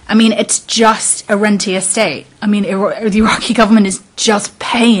payments. I mean, it's just a rentier state. I mean, the Iraqi government is just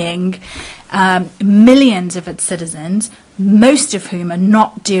paying millions of its citizens, most of whom are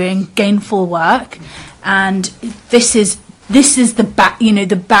not doing gainful work, and this is the back. You know,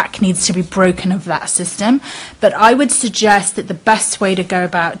 the back needs to be broken of that system. But I would suggest that the best way to go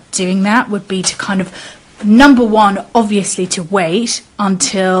about doing that would be to kind of, number one, obviously to wait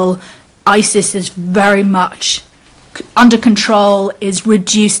until ISIS is very much under control, is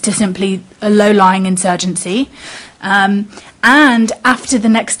reduced to simply a low-lying insurgency. And after the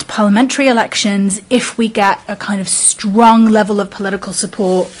next parliamentary elections, if we get a kind of strong level of political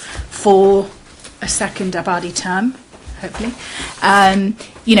support for a second Abadi term, hopefully,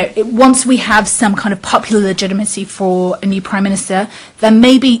 you know, once we have some kind of popular legitimacy for a new prime minister, then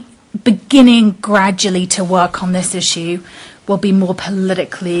maybe beginning gradually to work on this issue will be more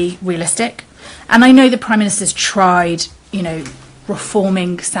politically realistic. And I know the Prime Minister's tried, you know,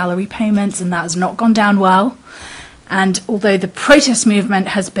 reforming salary payments, and that has not gone down well. And although the protest movement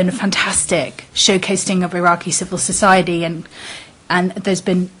has been a fantastic showcasing of Iraqi civil society, and there's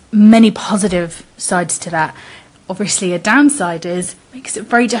been many positive sides to that, obviously a downside is it makes it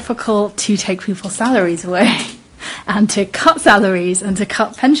very difficult to take people's salaries away and to cut salaries and to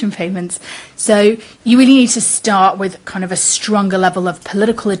cut pension payments. So you really need to start with kind of a stronger level of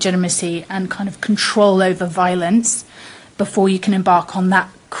political legitimacy and kind of control over violence before you can embark on that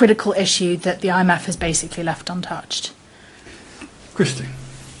critical issue that the IMF has basically left untouched. Christy.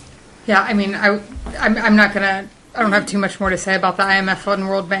 Yeah, I mean, I'm not going to, I don't have too much more to say about the IMF and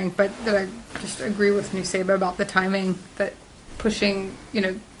World Bank, but that I just agree with Nusayba about the timing, that pushing,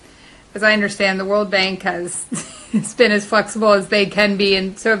 as I understand, the World Bank has been as flexible as they can be,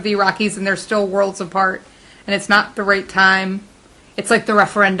 and so have the Iraqis, and they're still worlds apart, and it's not the right time. It's like the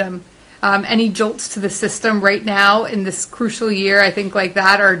referendum. Any jolts to the system right now in this crucial year, I think like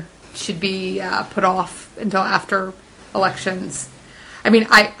that should be put off until after elections. I mean,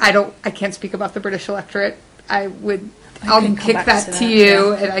 I can't speak about the British electorate. I'll kick that to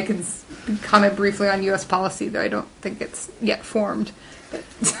you, and I can comment briefly on U.S. policy, though I don't think it's yet formed. But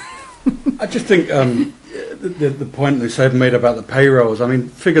I just think the point Nusayba made about the payrolls, I mean,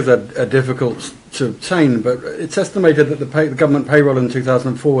 figures are difficult to obtain, but it's estimated that the government payroll in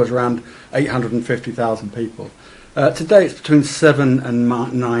 2004 was around 850,000 people. Today it's between 7 and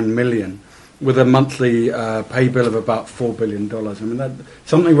 9 million, with a monthly pay bill of about $4 billion. I mean, that's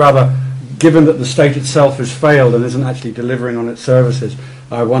something rather, given that the state itself has failed and isn't actually delivering on its services,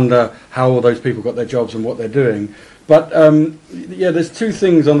 I wonder how all those people got their jobs and what they're doing. But, there's two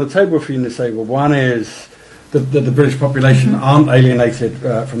things on the table for you to say. Well, one is that the British population aren't alienated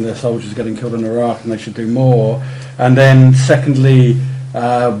from their soldiers getting killed in Iraq, and they should do more. And then, secondly,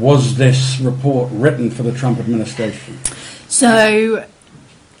 was this report written for the Trump administration? So...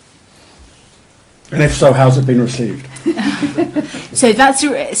 And if so, how's it been received?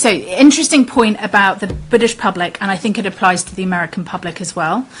 So interesting point about the British public, and I think it applies to the American public as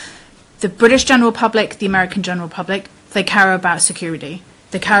well. The British general public, the American general public, they care about security.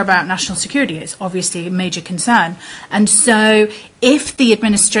 They care about national security. It's obviously a major concern. And so if the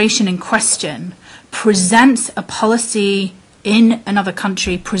administration in question presents a policy in another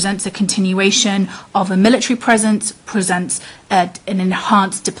country, presents a continuation of a military presence, presents an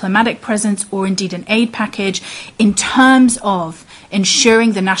enhanced diplomatic presence, or indeed an aid package in terms of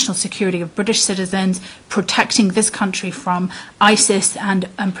ensuring the national security of British citizens, protecting this country from ISIS and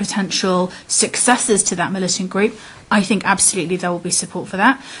potential successors to that militant group, I think absolutely there will be support for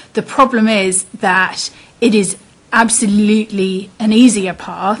that. The problem is that it is absolutely an easier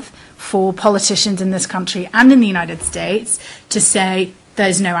path for politicians in this country and in the United States to say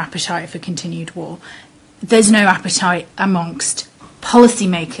there's no appetite for continued war. There's no appetite amongst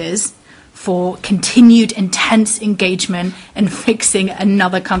policymakers for continued intense engagement in fixing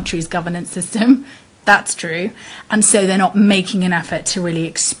another country's governance system. That's true. And so they're not making an effort to really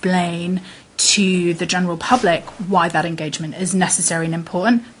explain to the general public why that engagement is necessary and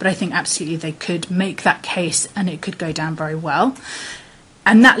important. But I think absolutely they could make that case, and it could go down very well.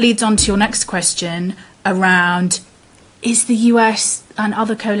 And that leads on to your next question around, is the US and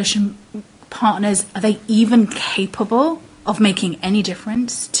other coalition partners, are they even capable of making any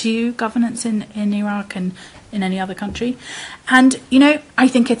difference to governance in Iraq and in any other country? And, I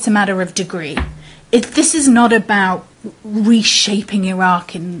think it's a matter of degree. This is not about reshaping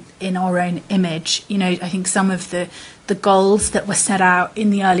Iraq in our own image. I think some of the goals that were set out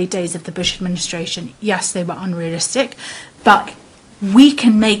in the early days of the Bush administration, yes, they were unrealistic, but we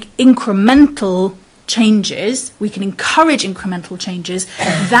can make incremental changes, we can encourage incremental changes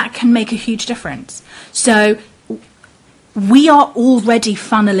that can make a huge difference. So we are already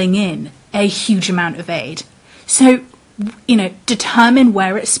funneling in a huge amount of aid. So, determine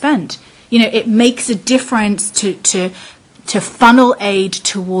where it's spent. It makes a difference to funnel aid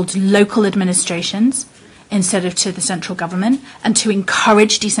towards local administrations instead of to the central government, and to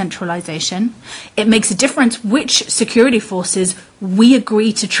encourage decentralization. It makes a difference which security forces we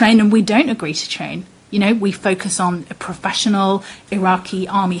agree to train and we don't agree to train. We focus on professional Iraqi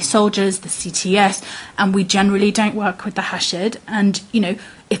army soldiers, the CTS, and we generally don't work with the Hashid. And,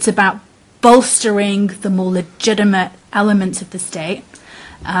 it's about bolstering the more legitimate elements of the state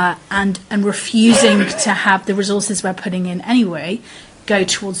and refusing to have the resources we're putting in anyway go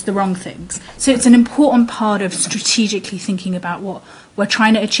towards the wrong things. So it's an important part of strategically thinking about what we're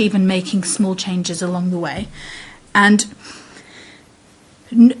trying to achieve and making small changes along the way. And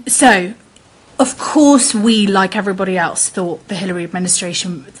so, of course, we, like everybody else, thought the Hillary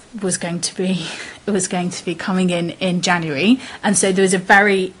administration was going to be coming in January, and so there was a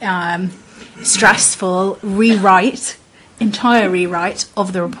very stressful entire rewrite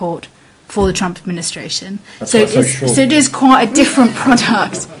of the report for the Trump administration. So it is quite a different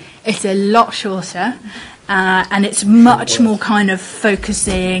product. It's a lot shorter, and it's much more kind of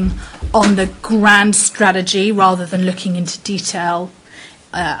focusing on the grand strategy rather than looking into detail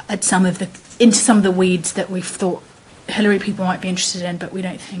at some of the weeds that we've thought Hillary people might be interested in, but we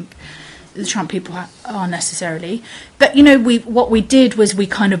don't think the Trump people are necessarily. But, what we did was we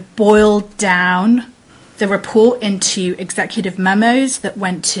kind of boiled down the report into executive memos that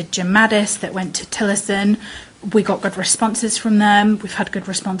went to Jim Mattis, that went to Tillerson. We got good responses from them. We've had good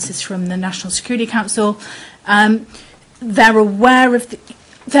responses from the National Security Council. They're aware of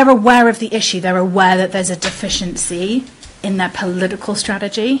the issue. They're aware that there's a deficiency in their political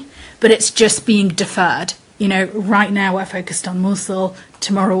strategy, but it's just being deferred. Right now we're focused on Mosul.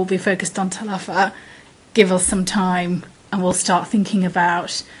 Tomorrow we'll be focused on Tal Afar. Give us some time, and we'll start thinking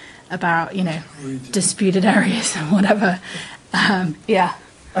about disputed areas and whatever.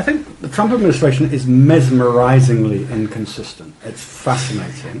 I think the Trump administration is mesmerizingly inconsistent. It's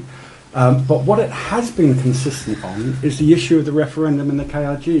fascinating. But what it has been consistent on is the issue of the referendum in the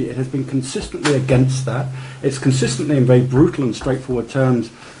KRG. It has been consistently against that. It's consistently, in very brutal and straightforward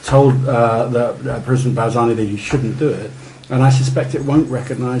terms, told President Barzani that he shouldn't do it. And I suspect it won't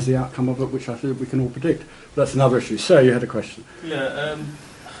recognise the outcome of it, which I think we can all predict. But that's another issue. Sir, you had a question. Yeah,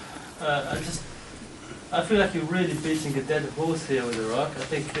 I feel like you're really beating a dead horse here with Iraq. I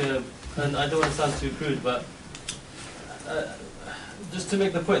think, and I don't want to sound too crude, but just to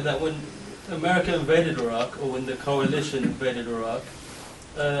make the point that when America invaded Iraq, or when the coalition invaded Iraq,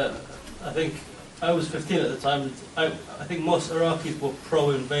 I think I was 15 at the time. I think most Iraqis were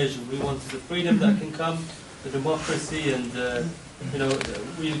pro-invasion. We wanted the freedom that can come, the democracy, and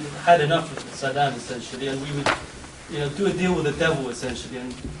we had enough of Saddam essentially, and we would do a deal with the devil essentially.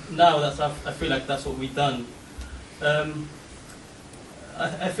 And now I feel like that's what we've done.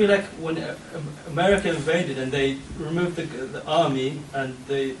 I feel like when America invaded and they removed the army and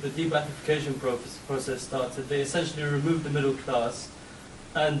the de-Baathification process started, they essentially removed the middle class.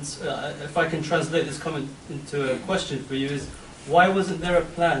 And if I can translate this comment into a question for you, is why wasn't there a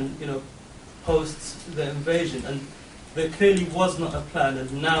plan, post the invasion? And there clearly was not a plan,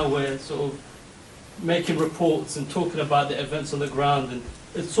 and now we're sort of making reports and talking about the events on the ground, and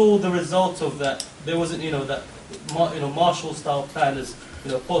it's all the result of that. There wasn't, that Marshall-style plan as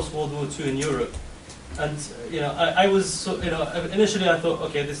post World War II in Europe, and I was initially I thought,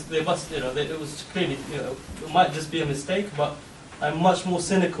 okay, they must, it was clearly, it might just be a mistake, but I'm much more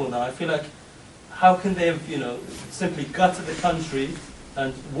cynical now. I feel like, how can they have, simply gutted the country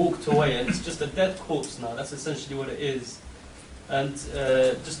and walked away, and it's just a dead corpse now. That's essentially what it is. And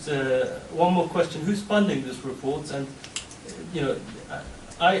just one more question: who's funding this report? And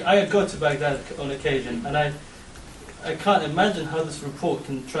I go to Baghdad on occasion, and I can't imagine how this report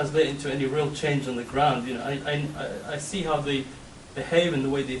can translate into any real change on the ground. I see how they behave and the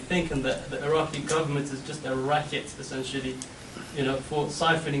way they think, and the Iraqi government is just a racket, essentially, for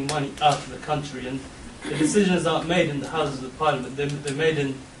siphoning money out of the country. And the decisions aren't made in the Houses of Parliament; they're made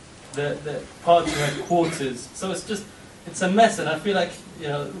in the party headquarters. So it's a mess, and I feel like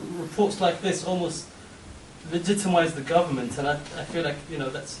reports like this almost legitimize the government, and I feel like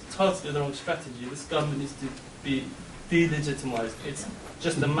that's totally the wrong strategy. This government needs to be delegitimized. It's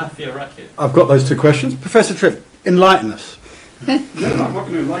just a mafia racket. I've got those two questions. Professor Tripp, enlighten us. No, I'm not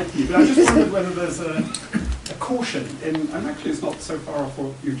going to enlighten you, but I just wondered whether there's a caution in, and actually it's not so far off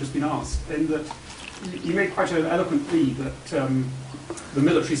what you've just been asked, in that you made quite an eloquent plea that the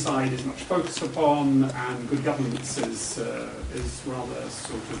military side is much focused upon, and good governance is rather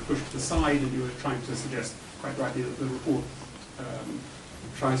sort of pushed to the side, and you were trying to suggest quite rightly that the report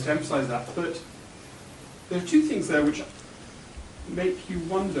tries to emphasise that. But there are two things there which make you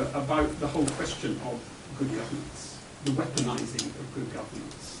wonder about the whole question of good governance, the weaponising of good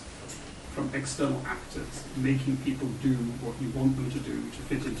governance from external actors, making people do what you want them to do to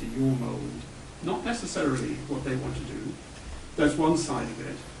fit into your mould, not necessarily what they want to do. There's one side of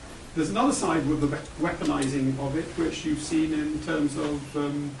it. There's another side with the weaponising of it, which you've seen in terms of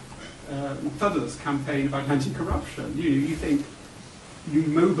Muqtada's campaign about anti-corruption. You think you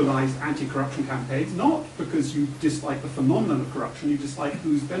mobilise anti-corruption campaigns, not because you dislike the phenomenon of corruption, you dislike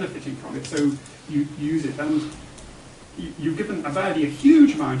who's benefiting from it, so you use it. And you've given Abadi a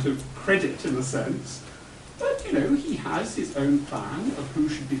huge amount of credit, in a sense, but he has his own plan of who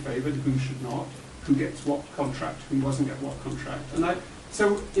should be favoured, who should not, who gets what contract, who doesn't get what contract. And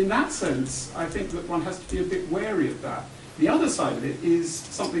so in that sense, I think that one has to be a bit wary of that. The other side of it is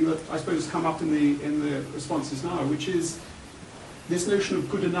something that I suppose has come up in the responses now, which is this notion of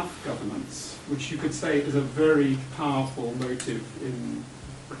good enough governance, which you could say is a very powerful motive in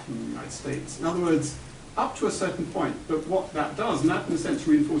Britain and the United States. In other words, up to a certain point, but what that does, and that in a sense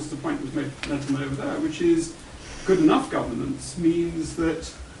reinforces the point that was made gentleman over there, which is good enough governance means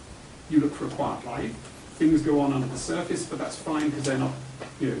that you look for a quiet life, things go on under the surface, but that's fine because they're not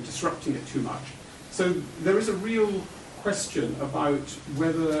disrupting it too much. So there is a real question about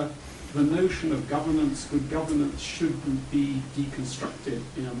whether the notion of governance, good governance, should be deconstructed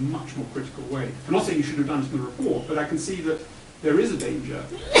in a much more critical way. I'm not saying you should have done it in the report, but I can see that there is a danger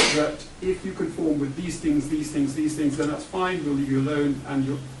that if you conform with these things, then that's fine, we'll leave you alone,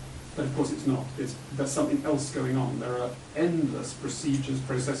 but of course it's not. There's something else going on. There are endless procedures,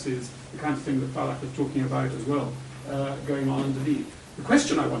 processes, the kind of thing that Falak was talking about as well, going on underneath. The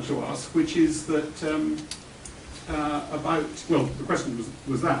question I want to ask, which is that the question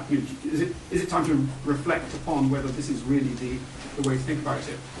was that, is it time to reflect upon whether this is really the way to think about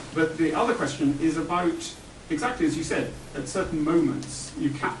it? But the other question is about, exactly as you said, at certain moments you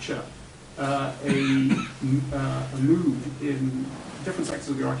capture a move in different sectors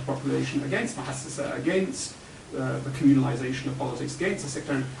of the Iraqi population against Muhassasa, against the communalization of politics, against the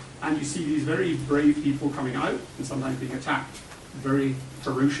sectarian, and you see these very brave people coming out and sometimes being attacked very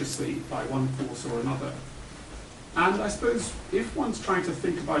ferociously by one force or another. And I suppose if one's trying to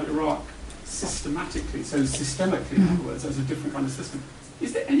think about Iraq systematically, so systemically in other words, as a different kind of system,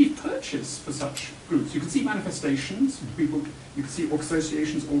 is there any purchase for such groups? You can see manifestations, people, you can see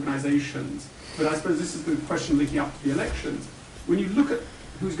associations, organizations, but I suppose this is the question linking up to the elections. When you look at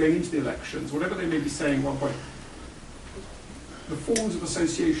who's going into the elections, whatever they may be saying at one point, the forms of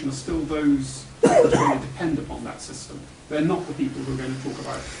association are still those that are going to depend upon that system. They're not the people who are going to talk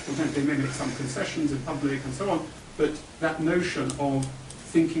about it. They may make some concessions in public and so on, but that notion of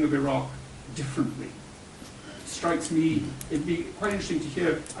thinking of Iraq differently strikes me, it'd be quite interesting to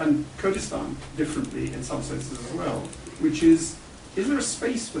hear, and Kurdistan differently in some senses as well, which is there a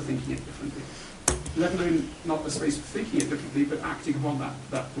space for thinking it differently? Let alone not the space for thinking it differently, but acting upon that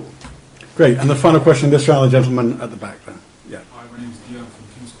thought. Great. And the final question this round, the gentleman at the back there. Yeah. Hi, my name is Dion from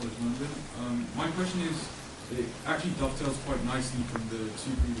King's College London. My question is, it actually dovetails quite nicely from the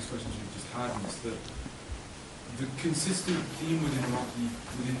two previous questions you've just had, and it's that the consistent theme within the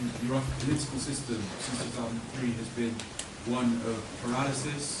Iraqi political system since 2003 has been one of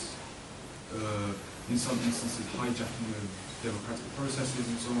paralysis, in some instances hijacking of democratic processes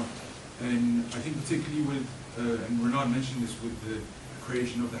and so on. And I think particularly with, and Renard mentioned this with the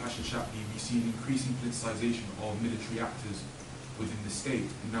creation of the Hashd al-Sha'bi, we see an increasing politicization of military actors within the state.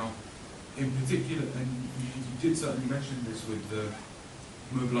 Now, in particular, and you did certainly mention this with the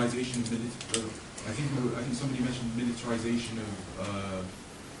mobilization of I think somebody mentioned militarization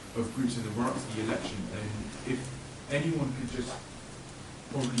of groups in the run-up to the election, and if anyone could just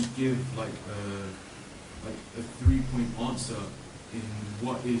probably give like a 3-point answer in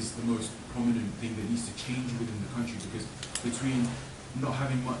what is the most prominent thing that needs to change within the country, because between not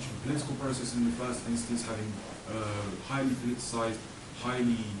having much of a political process in the first instance, having highly politicized,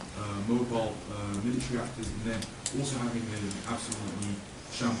 highly mobile military actors, and then also having an absolutely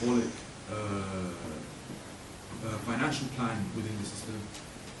shambolic financial plan within the system,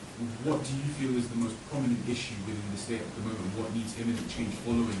 what do you feel is the most prominent issue within the state at the moment? What needs imminent change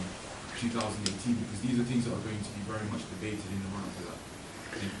following 2018? Because these are things that are going to be very much debated in the run-up to that.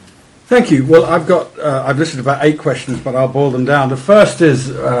 Thank you. Well, I've listed about 8 questions, but I'll boil them down. The first is,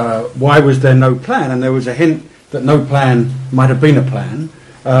 why was there no plan? And there was a hint that no plan might have been a plan.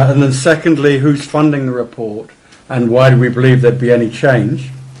 And then secondly, who's funding the report? And why do we believe there'd be any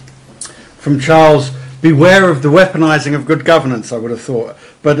change? From Charles, beware of the weaponizing of good governance, I would have thought,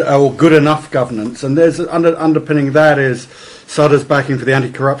 or good enough governance. And there's underpinning that is Sadr's backing for the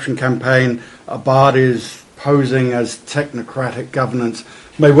anti-corruption campaign, Abad is posing as technocratic governance,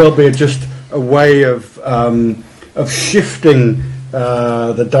 may well be just a way of shifting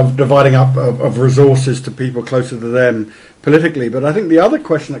the dividing up of resources to people closer to them politically. But I think the other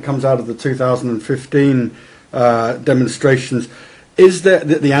question that comes out of the 2015 demonstrations is there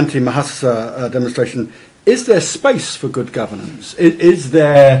the anti-Muhassasa demonstration. Is there space for good governance? Is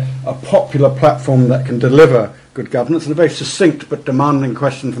there a popular platform that can deliver good governance? And a very succinct but demanding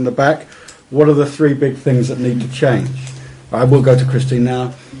question from the back: what are the 3 big things that need to change? I will go to Christine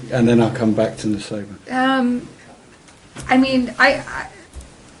now, and then I'll come back to Nusayba. I mean, I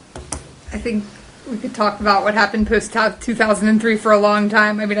think we could talk about what happened post-2003 for a long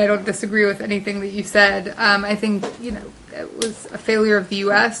time. I mean, I don't disagree with anything that you said. I think, it was a failure of the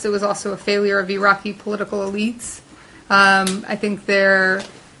U.S. It was also a failure of Iraqi political elites. I think I'm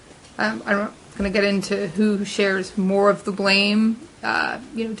not going to get into who shares more of the blame,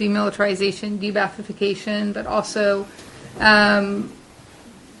 demilitarization, de-Baathification, but also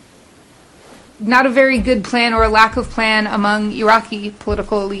not a very good plan or a lack of plan among Iraqi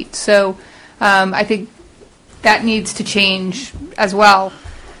political elites. So I think that needs to change as well.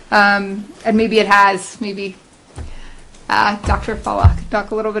 And maybe it has. Maybe Dr. Falak could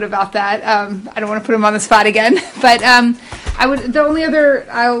talk a little bit about that. I don't want to put him on the spot again. But The only other,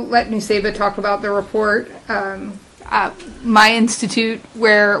 I'll let Nusaiba talk about the report. My institute,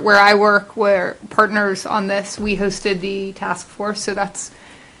 where I work, we're partners on this. We hosted the task force, so that's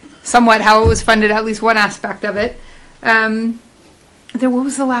somewhat how it was funded, at least one aspect of it. What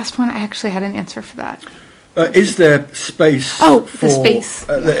was the last one? I actually had an answer for that. Is there space the for, space.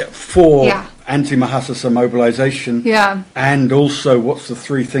 for Yeah. anti-Mahasasa mobilization? Yeah. And also, what's the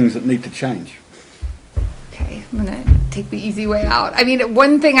 3 things that need to change? Okay, I'm going to take the easy way out. I mean,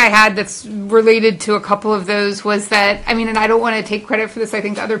 one thing I had that's related to a couple of those was that, I mean, and I don't want to take credit for this, I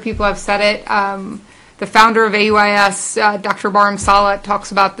think other people have said it. The founder of AUIS, Dr. Barham Salat,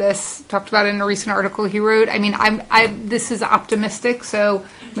 talked about it in a recent article he wrote. I mean, this is optimistic, so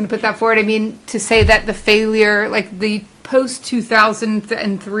I'm going to put that forward. I mean, to say that the failure, like the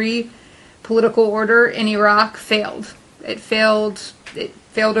post-2003 political order in Iraq failed. It failed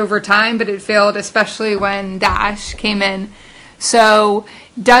over time, but it failed especially when Daesh came in. So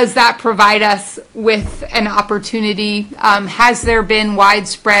does that provide us with an opportunity? Has there been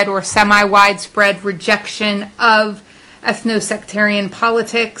widespread or semi-widespread rejection of ethno-sectarian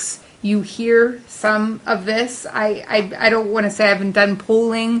politics? You hear some of this. I don't want to say I haven't done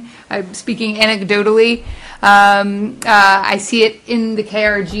polling. I'm speaking anecdotally. I see it in the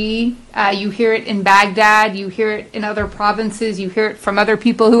KRG. You hear it in Baghdad. You hear it in other provinces. You hear it from other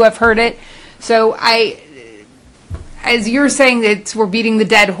people who have heard it. So as you're saying, that we're beating the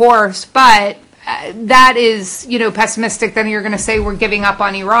dead horse, but that is, pessimistic. Then you're going to say we're giving up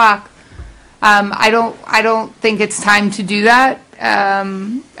on Iraq. I don't think it's time to do that.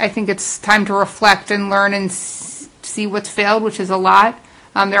 I think it's time to reflect and learn and see what's failed, which is a lot.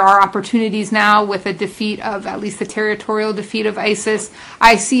 There are opportunities now with a defeat of, at least the territorial defeat of ISIS.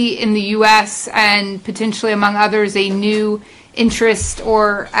 I see in the U.S. and potentially among others a new interest,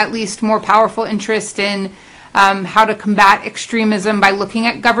 or at least more powerful interest in how to combat extremism by looking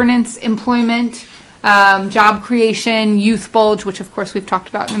at governance, employment, job creation, youth bulge, which of course we've talked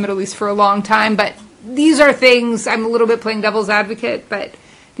about in the Middle East for a long time. But these are things, I'm a little bit playing devil's advocate, but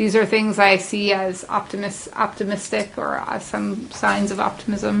these are things I see as optimistic or some signs of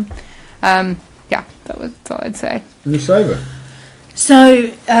optimism. That's all I'd say. Nusaiba.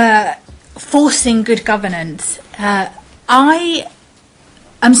 So, forcing good governance. I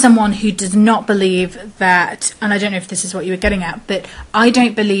am someone who does not believe that, and I don't know if this is what you were getting at, but I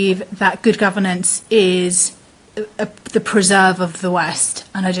don't believe that good governance is the preserve of the West,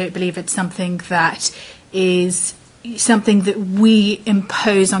 and I don't believe it's something that is something that we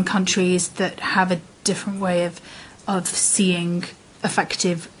impose on countries that have a different way of seeing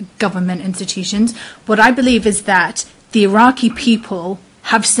effective government institutions. What I believe is that the Iraqi people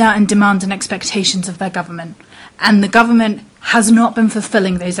have certain demands and expectations of their government, and the government has not been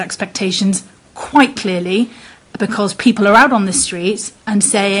fulfilling those expectations quite clearly, because people are out on the streets and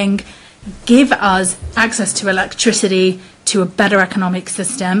saying, give us access to electricity, to a better economic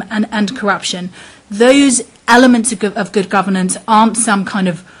system, and end corruption. Those elements of good governance aren't some kind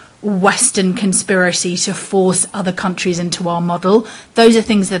of Western conspiracy to force other countries into our model. Those are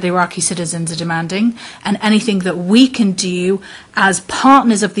things that the Iraqi citizens are demanding, and anything that we can do as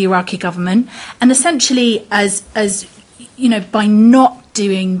partners of the Iraqi government, and essentially as by not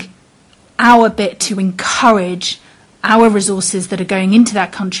doing our bit to encourage our resources that are going into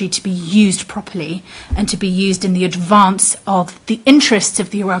that country to be used properly and to be used in the advance of the interests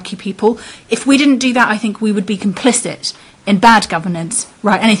of the Iraqi people. If we didn't do that, I think we would be complicit in bad governance,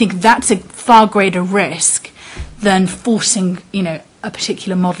 right? And I think that's a far greater risk than forcing, a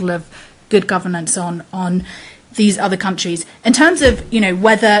particular model of good governance on these other countries. In terms of,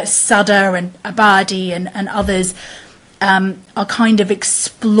 whether Sadr and Abadi and others are kind of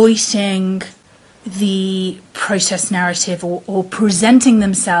exploiting the protest narrative or presenting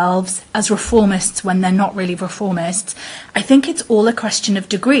themselves as reformists when they're not really reformists, I think it's all a question of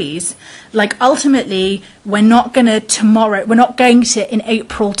degrees. Like, ultimately, we're not going to, in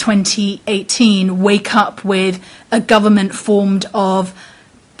April 2018, wake up with a government formed of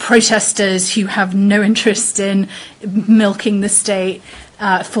protesters who have no interest in milking the state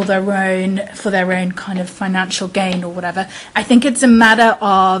for their own kind of financial gain or whatever. I think it's a matter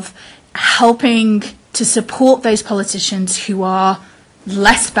of helping to support those politicians who are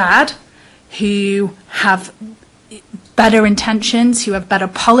less bad, who have better intentions, who have better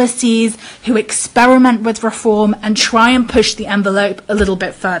policies, who experiment with reform and try and push the envelope a little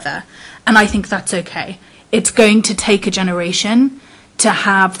bit further. And I think that's okay. It's going to take a generation to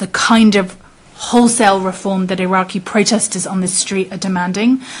have the kind of wholesale reform that Iraqi protesters on the street are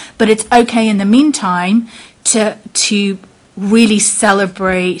demanding. But it's okay in the meantime to really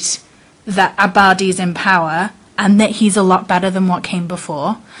celebrate that Abadi is in power and that he's a lot better than what came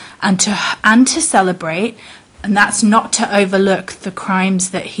before, and to celebrate. And that's not to overlook the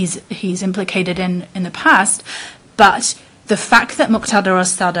crimes that he's implicated in the past, but the fact that Muqtada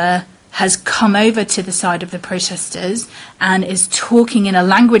al-Sadr has come over to the side of the protesters and is talking in a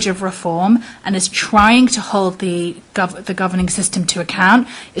language of reform and is trying to hold the governing system to account,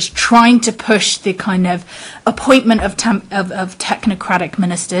 is trying to push the kind of appointment of technocratic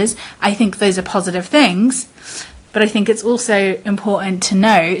ministers. I think those are positive things, but I think it's also important to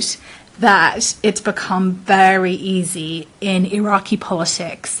note that it's become very easy in Iraqi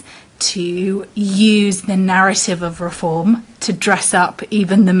politics to use the narrative of reform to dress up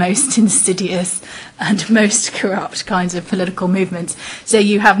even the most insidious and most corrupt kinds of political movements. So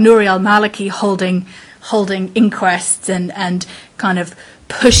you have Nouri al-Maliki holding inquests and kind of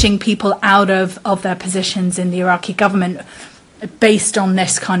pushing people out of their positions in the Iraqi government based on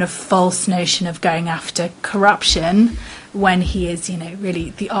this kind of false notion of going after corruption, when he is,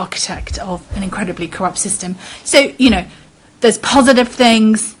 really the architect of an incredibly corrupt system. So, there's positive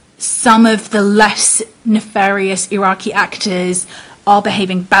things. Some of the less nefarious Iraqi actors are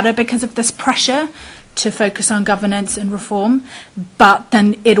behaving better because of this pressure to focus on governance and reform. But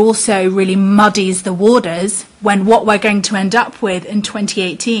then it also really muddies the waters when what we're going to end up with in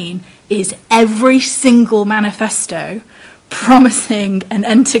 2018 is every single manifesto promising an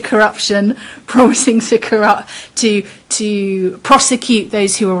end to corruption, promising to prosecute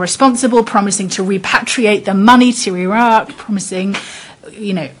those who are responsible, promising to repatriate the money to Iraq, promising,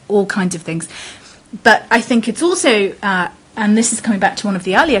 all kinds of things. But I think it's also, and this is coming back to one of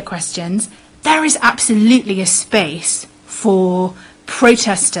the earlier questions, there is absolutely a space for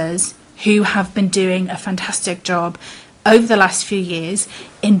protesters who have been doing a fantastic job over the last few years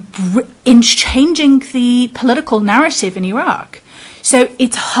in changing the political narrative in Iraq. So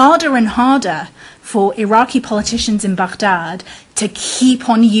it's harder and harder for Iraqi politicians in Baghdad to keep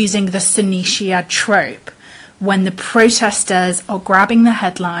on using the Sunni Shia trope when the protesters are grabbing the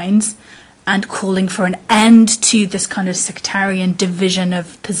headlines and calling for an end to this kind of sectarian division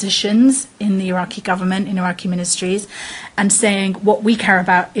of positions in the Iraqi government, in Iraqi ministries, and saying what we care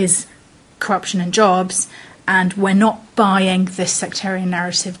about is corruption and jobs, and we're not buying this sectarian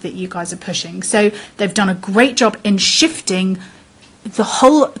narrative that you guys are pushing. So they've done a great job in shifting the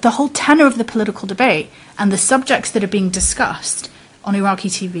whole tenor of the political debate, and the subjects that are being discussed on Iraqi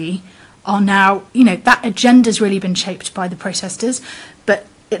TV are now, that agenda's really been shaped by the protesters, but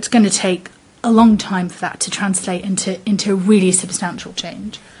it's going to take a long time for that to translate into really substantial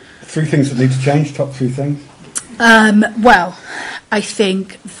change. 3 things that need to change, top 3 things? Well, I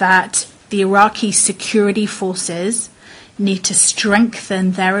think that the Iraqi security forces need to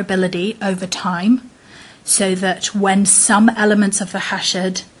strengthen their ability over time so that when some elements of the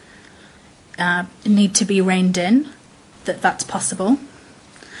Hashd need to be reined in, that's possible.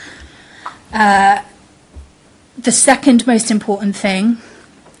 The second most important thing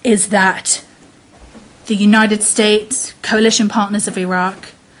is that the United States, coalition partners of Iraq,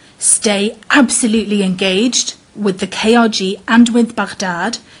 stay absolutely engaged with the KRG and with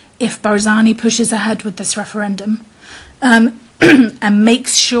Baghdad if Barzani pushes ahead with this referendum, and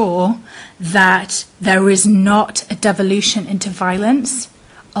makes sure that there is not a devolution into violence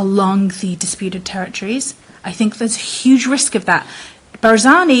along the disputed territories. I think there's a huge risk of that.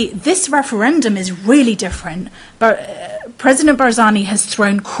 Barzani, this referendum is really different. President Barzani has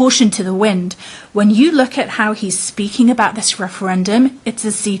thrown caution to the wind. When you look at how he's speaking about this referendum, it's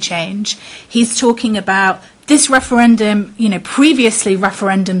a sea change. He's talking about this referendum, previously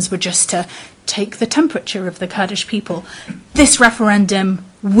referendums were just to take the temperature of the Kurdish people. This referendum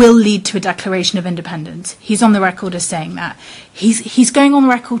will lead to a declaration of independence. He's on the record as saying that. He's going on the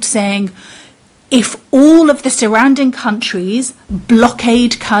record saying, if all of the surrounding countries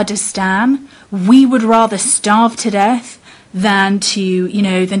blockade Kurdistan, we would rather starve to death than to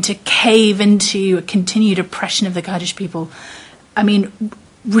cave into a continued oppression of the Kurdish people. I mean,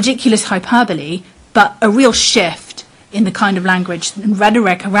 ridiculous hyperbole, but a real shift in the kind of language and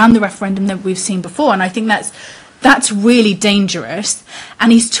rhetoric around the referendum that we've seen before. And I think that's really dangerous.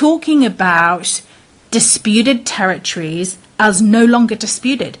 And he's talking about disputed territories as no longer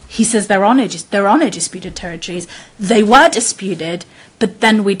disputed. He says there are no disputed territories. They were disputed, but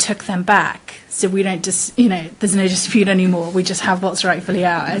then we took them back. So we don't there's no dispute anymore. We just have what's rightfully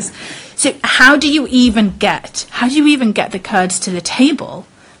ours. So how do you even get the Kurds to the table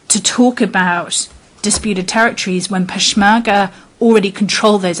to talk about disputed territories when Peshmerga already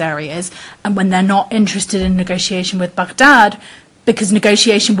control those areas, and when they're not interested in negotiation with Baghdad, because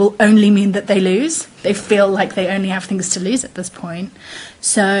negotiation will only mean that they lose? They feel like they only have things to lose at this point.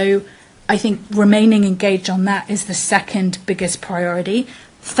 So I think remaining engaged on that is the second biggest priority.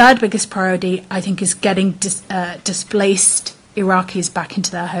 Third biggest priority, I think, is getting displaced Iraqis back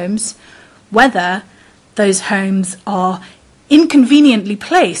into their homes, whether those homes are inconveniently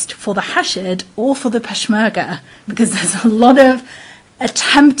placed for the Hashid or for the Peshmerga, because there's a lot of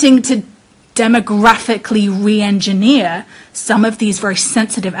attempting to demographically re-engineer some of these very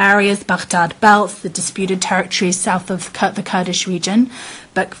sensitive areas, Baghdad belts, the disputed territories south of the Kurdish region,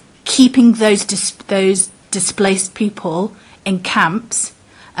 but keeping those displaced people in camps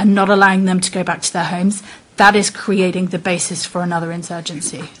and not allowing them to go back to their homes, that is creating the basis for another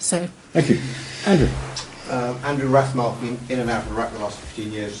insurgency. So, thank you. Andrew. Andrew Rathmark, been in and out of Iraq the last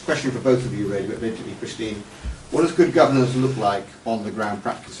 15 years. Question for both of you, really, but particularly Christine. What does good governance look like on the ground,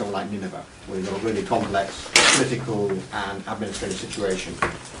 practically somewhere like Nineveh, where you've got a really complex political and administrative situation?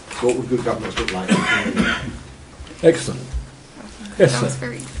 What would good governance look like in Nineveh? Excellent. Yes, That was sir.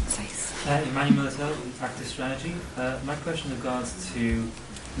 very concise. Emmanuel Militao, Practice Strategy. My question regards to,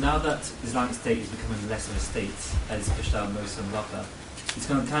 now that Islamic State is becoming less of a state, as it's pushed out Mosul and Raqqa, it's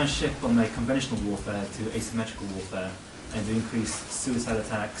going to kind of shift from a conventional warfare to asymmetrical warfare, and to increase suicide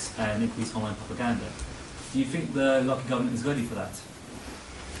attacks and increase online propaganda. Do you think the Iraqi government is ready for that?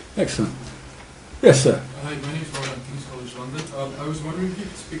 Excellent. Yes, sir. Hi, my name is Robert at King's College London. I was wondering if you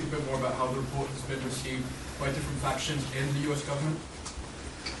could speak a bit more about how the report has been received by different factions in the US government.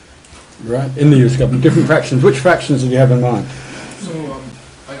 Right, in the US government. Different factions. Which factions did you have in mind? So,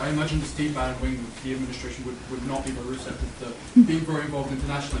 I imagine the Steve Bannon wing of the administration would not be very receptive to being very involved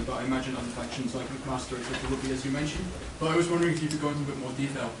internationally, but I imagine other factions like McMaster, etc. would be, as you mentioned. But I was wondering if you could go into a bit more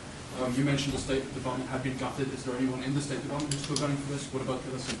detail. You mentioned the State Department had been gutted. Is there anyone in the State Department who's still gunning for this? What about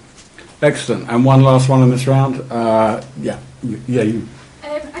Tillerson? Excellent. And one last one in this round. You.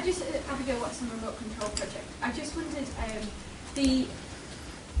 I just, Abigail Watson, Remote Control Project. I just wondered,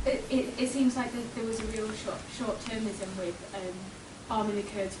 it seems like there was a real short-termism with arming the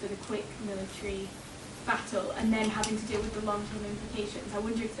Kurds for the quick military battle and then having to deal with the long-term implications. I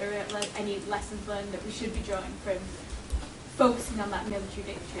wonder if there are any lessons learned that we should be drawing from focusing on that military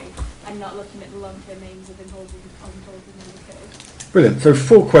victory and not looking at the long-term aims of involving the Kurds. Brilliant. So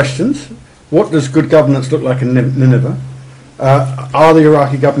 4 questions. What does good governance look like in Nineveh? Are the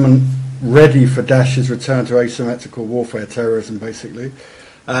Iraqi government ready for Daesh's return to asymmetrical warfare, terrorism, basically?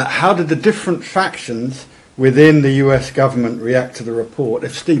 How did the different factions within the US government react to the report?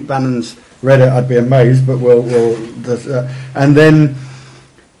 If Steve Bannon's read it, I'd be amazed, but and then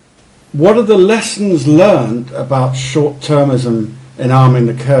what are the lessons learned about short-termism in arming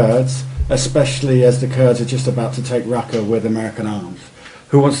the Kurds, especially as the Kurds are just about to take Raqqa with American arms?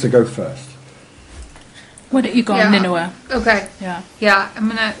 Who wants to go first? Why don't you go on Nineveh? Okay. Yeah, I'm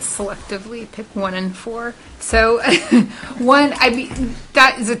going to selectively pick 1 and 4. So, 1,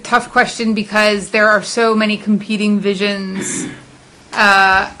 that is a tough question because there are so many competing visions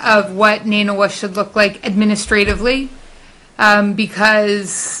of what Nineveh should look like administratively.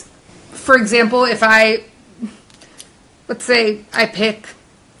 Because, for example, if let's say I pick,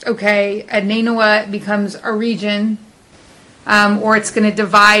 Nineveh becomes a region, or it's going to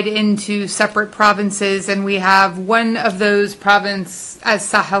divide into separate provinces, and we have one of those provinces as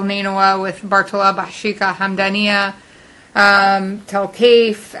Sahel Nineveh with Bartella, Bashika, Hamdaniya, Tel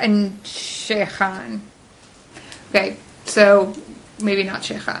Kaif, and Sheikhan. Okay, so maybe not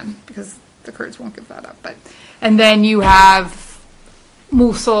Sheikhan because the Kurds won't give that up, and then you have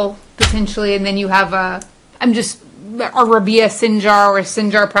Mosul potentially, and then you have a Rabia Sinjar or a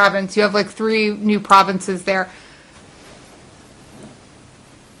Sinjar province. You have like 3 new provinces there.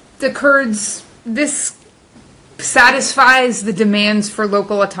 The Kurds, this satisfies the demands for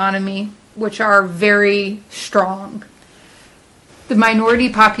local autonomy, which are very strong. The minority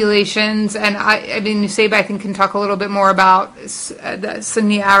populations, and Nusayba, I think, can talk a little bit more about the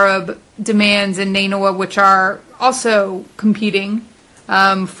Sunni Arab demands in Nineveh, which are also competing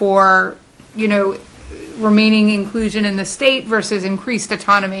for, remaining inclusion in the state versus increased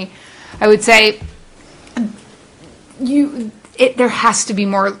autonomy. I would say there has to be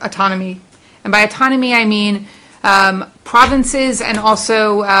more autonomy. And by autonomy, I mean provinces and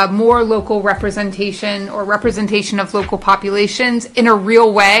also more local representation or representation of local populations in a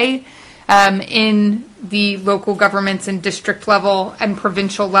real way in the local governments and district level and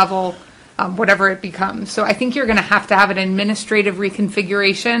provincial level, whatever it becomes. So I think you're going to have an administrative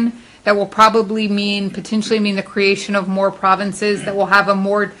reconfiguration that will probably potentially mean the creation of more provinces that will have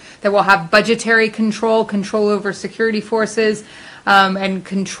budgetary control over security forces, and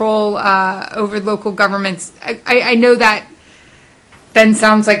control over local governments. I know that then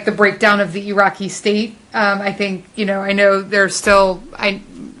sounds like the breakdown of the Iraqi state. I think, I know there's still,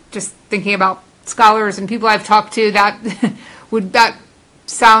 thinking about scholars and people I've talked to, that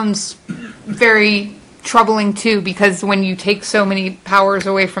sounds very troubling too, because when you take so many powers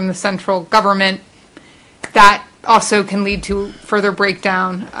away from the central government, that also can lead to further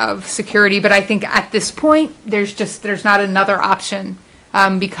breakdown of security. But I think at this point, there's not another option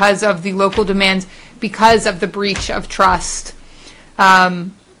because of the local demands, because of the breach of trust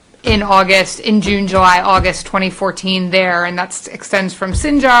in June, July, August 2014 there, and that extends from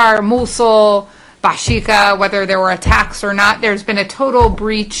Sinjar, Mosul, Bashika, whether there were attacks or not. There's been a total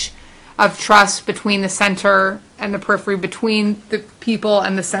breach of trust between the center and the periphery, between the people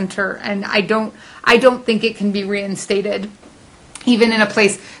and the center, and I don't think it can be reinstated. Even in a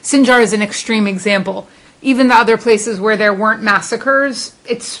place, Sinjar is an extreme example. Even the other places where there weren't massacres,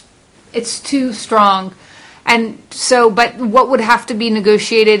 it's too strong. And so, but what would have to be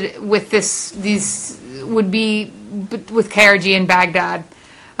negotiated with these would be with KRG in Baghdad,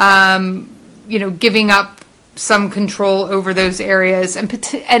 giving up some control over those areas, and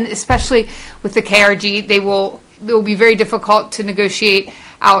especially with the KRG, it will be very difficult to negotiate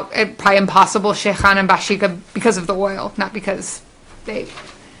out, probably impossible, Sheikhan and Bashika, because of the oil, not because they,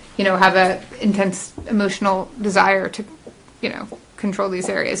 have an intense emotional desire to, control these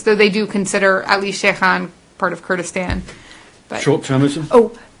areas. Though they do consider at least Sheikhan part of Kurdistan. But short-termism?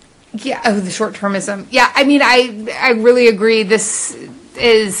 The short-termism. Yeah, I mean, I really agree. This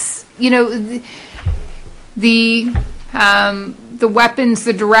is, the weapons,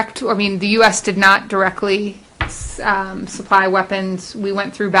 the U.S. did not directly supply weapons. We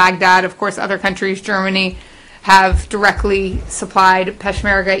went through Baghdad. Of course, other countries, Germany, have directly supplied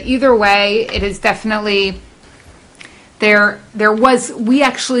Peshmerga. Either way, it is definitely, the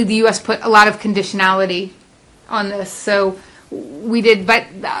U.S. put a lot of conditionality on this. So we did, but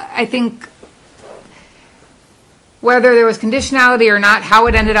I think whether there was conditionality or not, how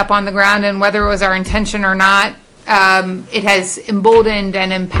it ended up on the ground and whether it was our intention or not, it has emboldened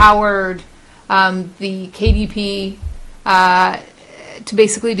and empowered the KDP to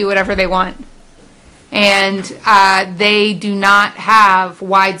basically do whatever they want. And they do not have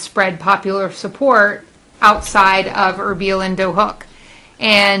widespread popular support outside of Erbil and Dohuk.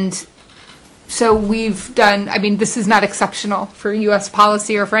 And so we've done, this is not exceptional for U.S.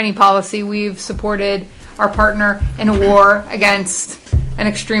 policy or for any policy. We've supported our partner in a war against an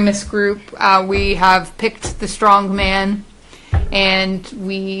extremist group. We have picked the strong man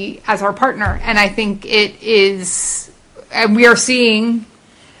as our partner. And I think it is, and we are seeing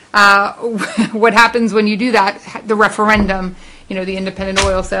what happens when you do that, the referendum, the independent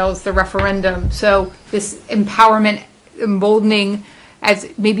oil sales, the referendum. So this empowerment, emboldening, as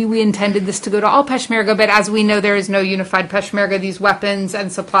maybe we intended this to go to all Peshmerga, but as we know, there is no unified Peshmerga. These weapons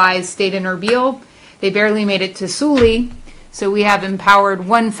and supplies stayed in Erbil. They barely made it to Suli. So we have empowered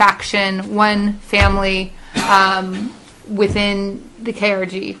one faction, one family within the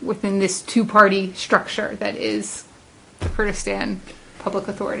KRG, within this two-party structure that is the Kurdistan Public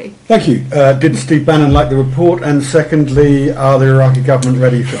Authority. Thank you. Did Steve Bannon like the report? And secondly, are the Iraqi government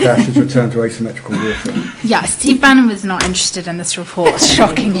ready for Daesh's return to asymmetrical warfare? Yeah, Steve Bannon was not interested in this report,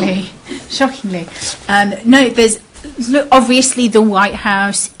 shockingly. No, obviously the White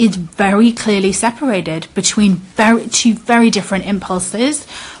House is very clearly separated between two very different impulses.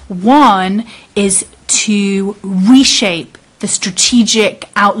 One is to reshape the strategic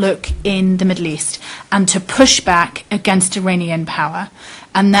outlook in the Middle East and to push back against Iranian power.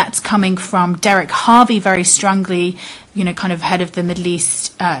 And that's coming from Derek Harvey very strongly, kind of head of the Middle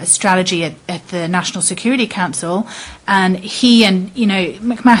East strategy at the National Security Council. And he and,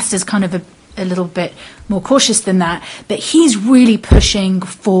 McMaster's kind of a little bit more cautious than that, but he's really pushing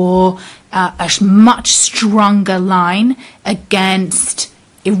for a much stronger line against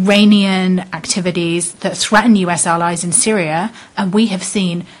Iranian activities that threaten US allies in Syria, and we have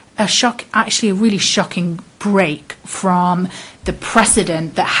seen a really shocking break from the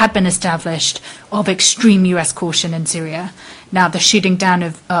precedent that had been established of extreme US caution in Syria. Now, the shooting down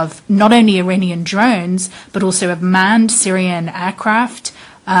of not only Iranian drones, but also of manned Syrian aircraft,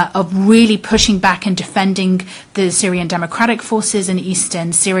 of really pushing back and defending the Syrian Democratic Forces in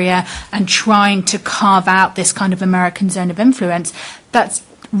eastern Syria and trying to carve out this kind of American zone of influence, that's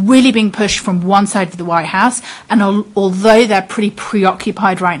really being pushed from one side of the White House. And although they're pretty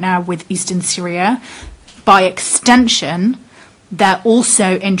preoccupied right now with eastern Syria, by extension, they're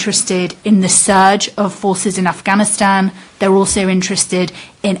also interested in the surge of forces in Afghanistan. They're also interested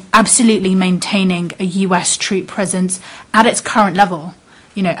in absolutely maintaining a US troop presence at its current level,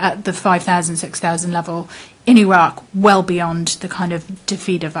 at the 5,000, 6,000 level in Iraq well beyond the kind of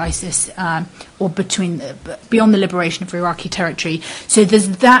defeat of ISIS or beyond the liberation of Iraqi territory. So there's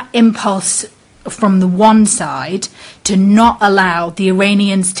that impulse from the one side to not allow the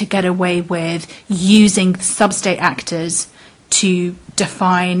Iranians to get away with using sub-state actors to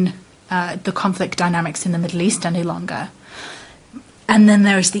define the conflict dynamics in the Middle East any longer. And then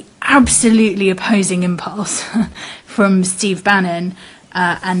there is the absolutely opposing impulse from Steve Bannon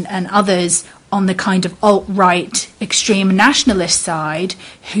and others on the kind of alt-right extreme nationalist side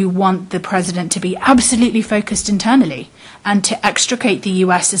who want the president to be absolutely focused internally and to extricate the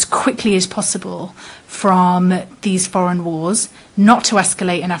US as quickly as possible from these foreign wars, not to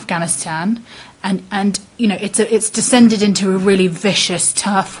escalate in Afghanistan. And you know, it's descended into a really vicious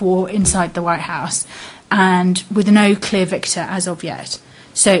turf war inside the White House, and with no clear victor as of yet.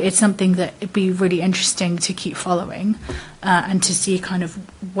 So it's something that it'd be really interesting to keep following and to see kind of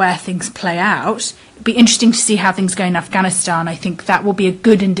where things play out. It'd be interesting to see how things go in Afghanistan. I think that will be a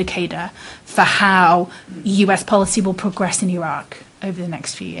good indicator for how US policy will progress in Iraq over the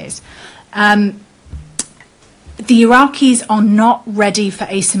next few years. The Iraqis are not ready for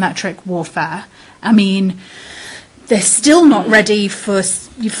asymmetric warfare. I mean, they're still not ready for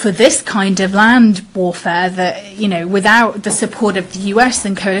this kind of land warfare that, you know, without the support of the US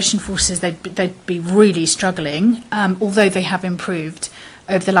and coalition forces, they'd be really struggling, although they have improved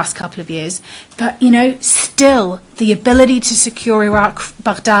over the last couple of years. But, you know, still the ability to secure Iraq,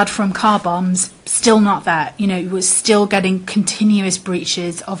 Baghdad from car bombs, still not there. You know, it was still getting continuous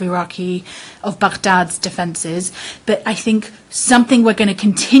breaches of Baghdad's defences. But I think something we're going to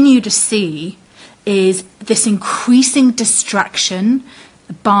continue to see is this increasing distraction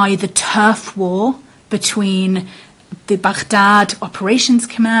by the turf war between the Baghdad Operations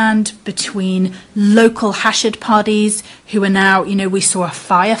Command, between local Hashid parties who are now, you know, we saw a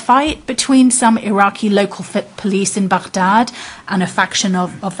firefight between some Iraqi local police in Baghdad and a faction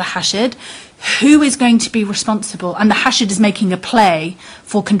of the Hashid. Who is going to be responsible? And the Hashid is making a play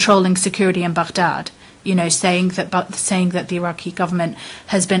for controlling security in Baghdad, you know, saying that the Iraqi government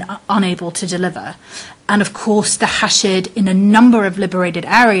has been unable to deliver. And of course, the Hashid in a number of liberated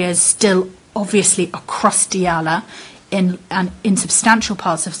areas, still obviously across Diyala, in substantial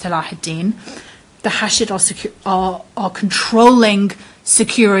parts of Salahuddin, the Hashid are controlling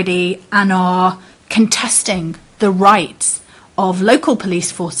security and are contesting the rights of local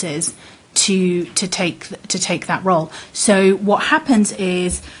police forces to take that role. So what happens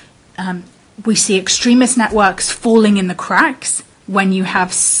is we see extremist networks falling in the cracks when you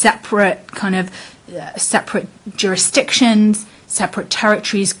have separate jurisdictions, separate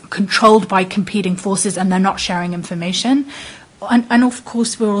territories controlled by competing forces, and they're not sharing information. And of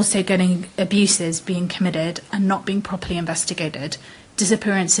course, we're also getting abuses being committed and not being properly investigated.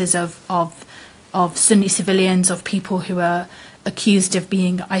 Disappearances of Sunni civilians, of people who are accused of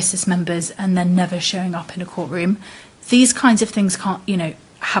being ISIS members and then never showing up in a courtroom. These kinds of things can't, you know,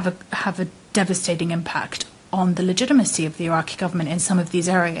 have a devastating impact on the legitimacy of the Iraqi government in some of these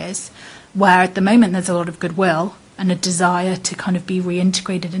areas, where at the moment there's a lot of goodwill and a desire to kind of be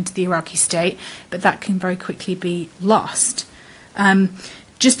reintegrated into the Iraqi state, but that can very quickly be lost.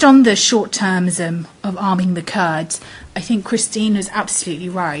 Just on the short-termism of arming the Kurds, I think Christine is absolutely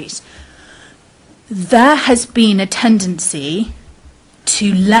right. There has been a tendency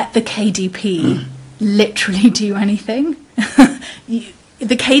to let the KDP literally do anything.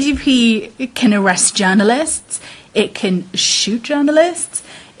 The KDP can arrest journalists, it can shoot journalists,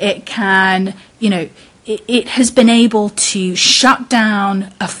 it can, you know, it has been able to shut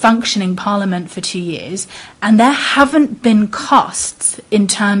down a functioning parliament for 2 years, and there haven't been costs in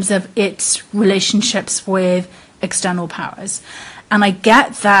terms of its relationships with external powers. And I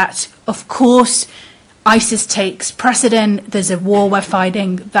get that, of course, ISIS takes precedent, there's a war we're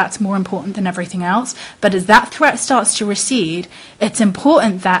fighting, that's more important than everything else. But as that threat starts to recede, it's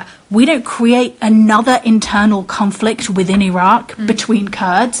important that we don't create another internal conflict within Iraq between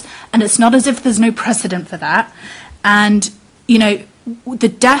Kurds, and it's not as if there's no precedent for that. And, you know, the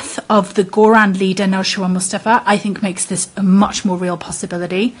death of the Goran leader, Nashwan Mustafa, I think makes this a much more real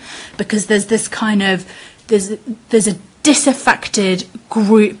possibility, because there's this kind of, there's a disaffected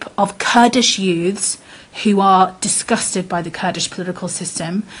group of Kurdish youths who are disgusted by the Kurdish political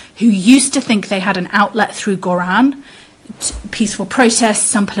system, who used to think they had an outlet through Goran, peaceful protests,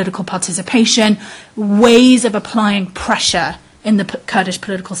 some political participation, ways of applying pressure in the Kurdish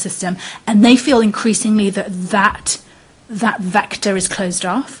political system, and they feel increasingly that vector is closed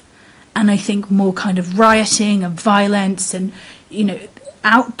off. And I think more kind of rioting and violence and, you know,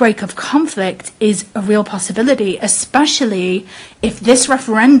 outbreak of conflict is a real possibility, especially if this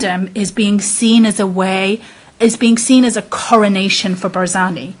referendum is being seen as a coronation for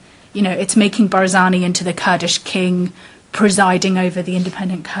Barzani. You know, it's making Barzani into the Kurdish king, presiding over the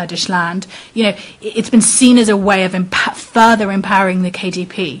independent Kurdish land. You know, it's been seen as a way of further empowering the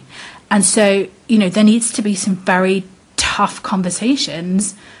KDP. And so, you know, there needs to be some very tough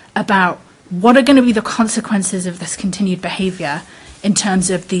conversations about what are going to be the consequences of this continued behaviour in terms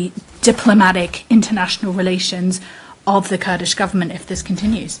of the diplomatic international relations of the Kurdish government if this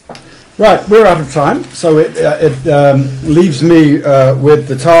continues. Right, we're out of time, so it leaves me with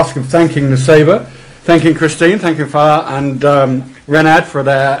the task of thanking Nusayba, thanking Christine, thanking Farah and Renad for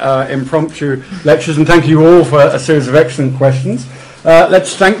their impromptu lectures, and thank you all for a series of excellent questions.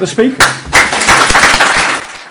 Let's thank the speakers.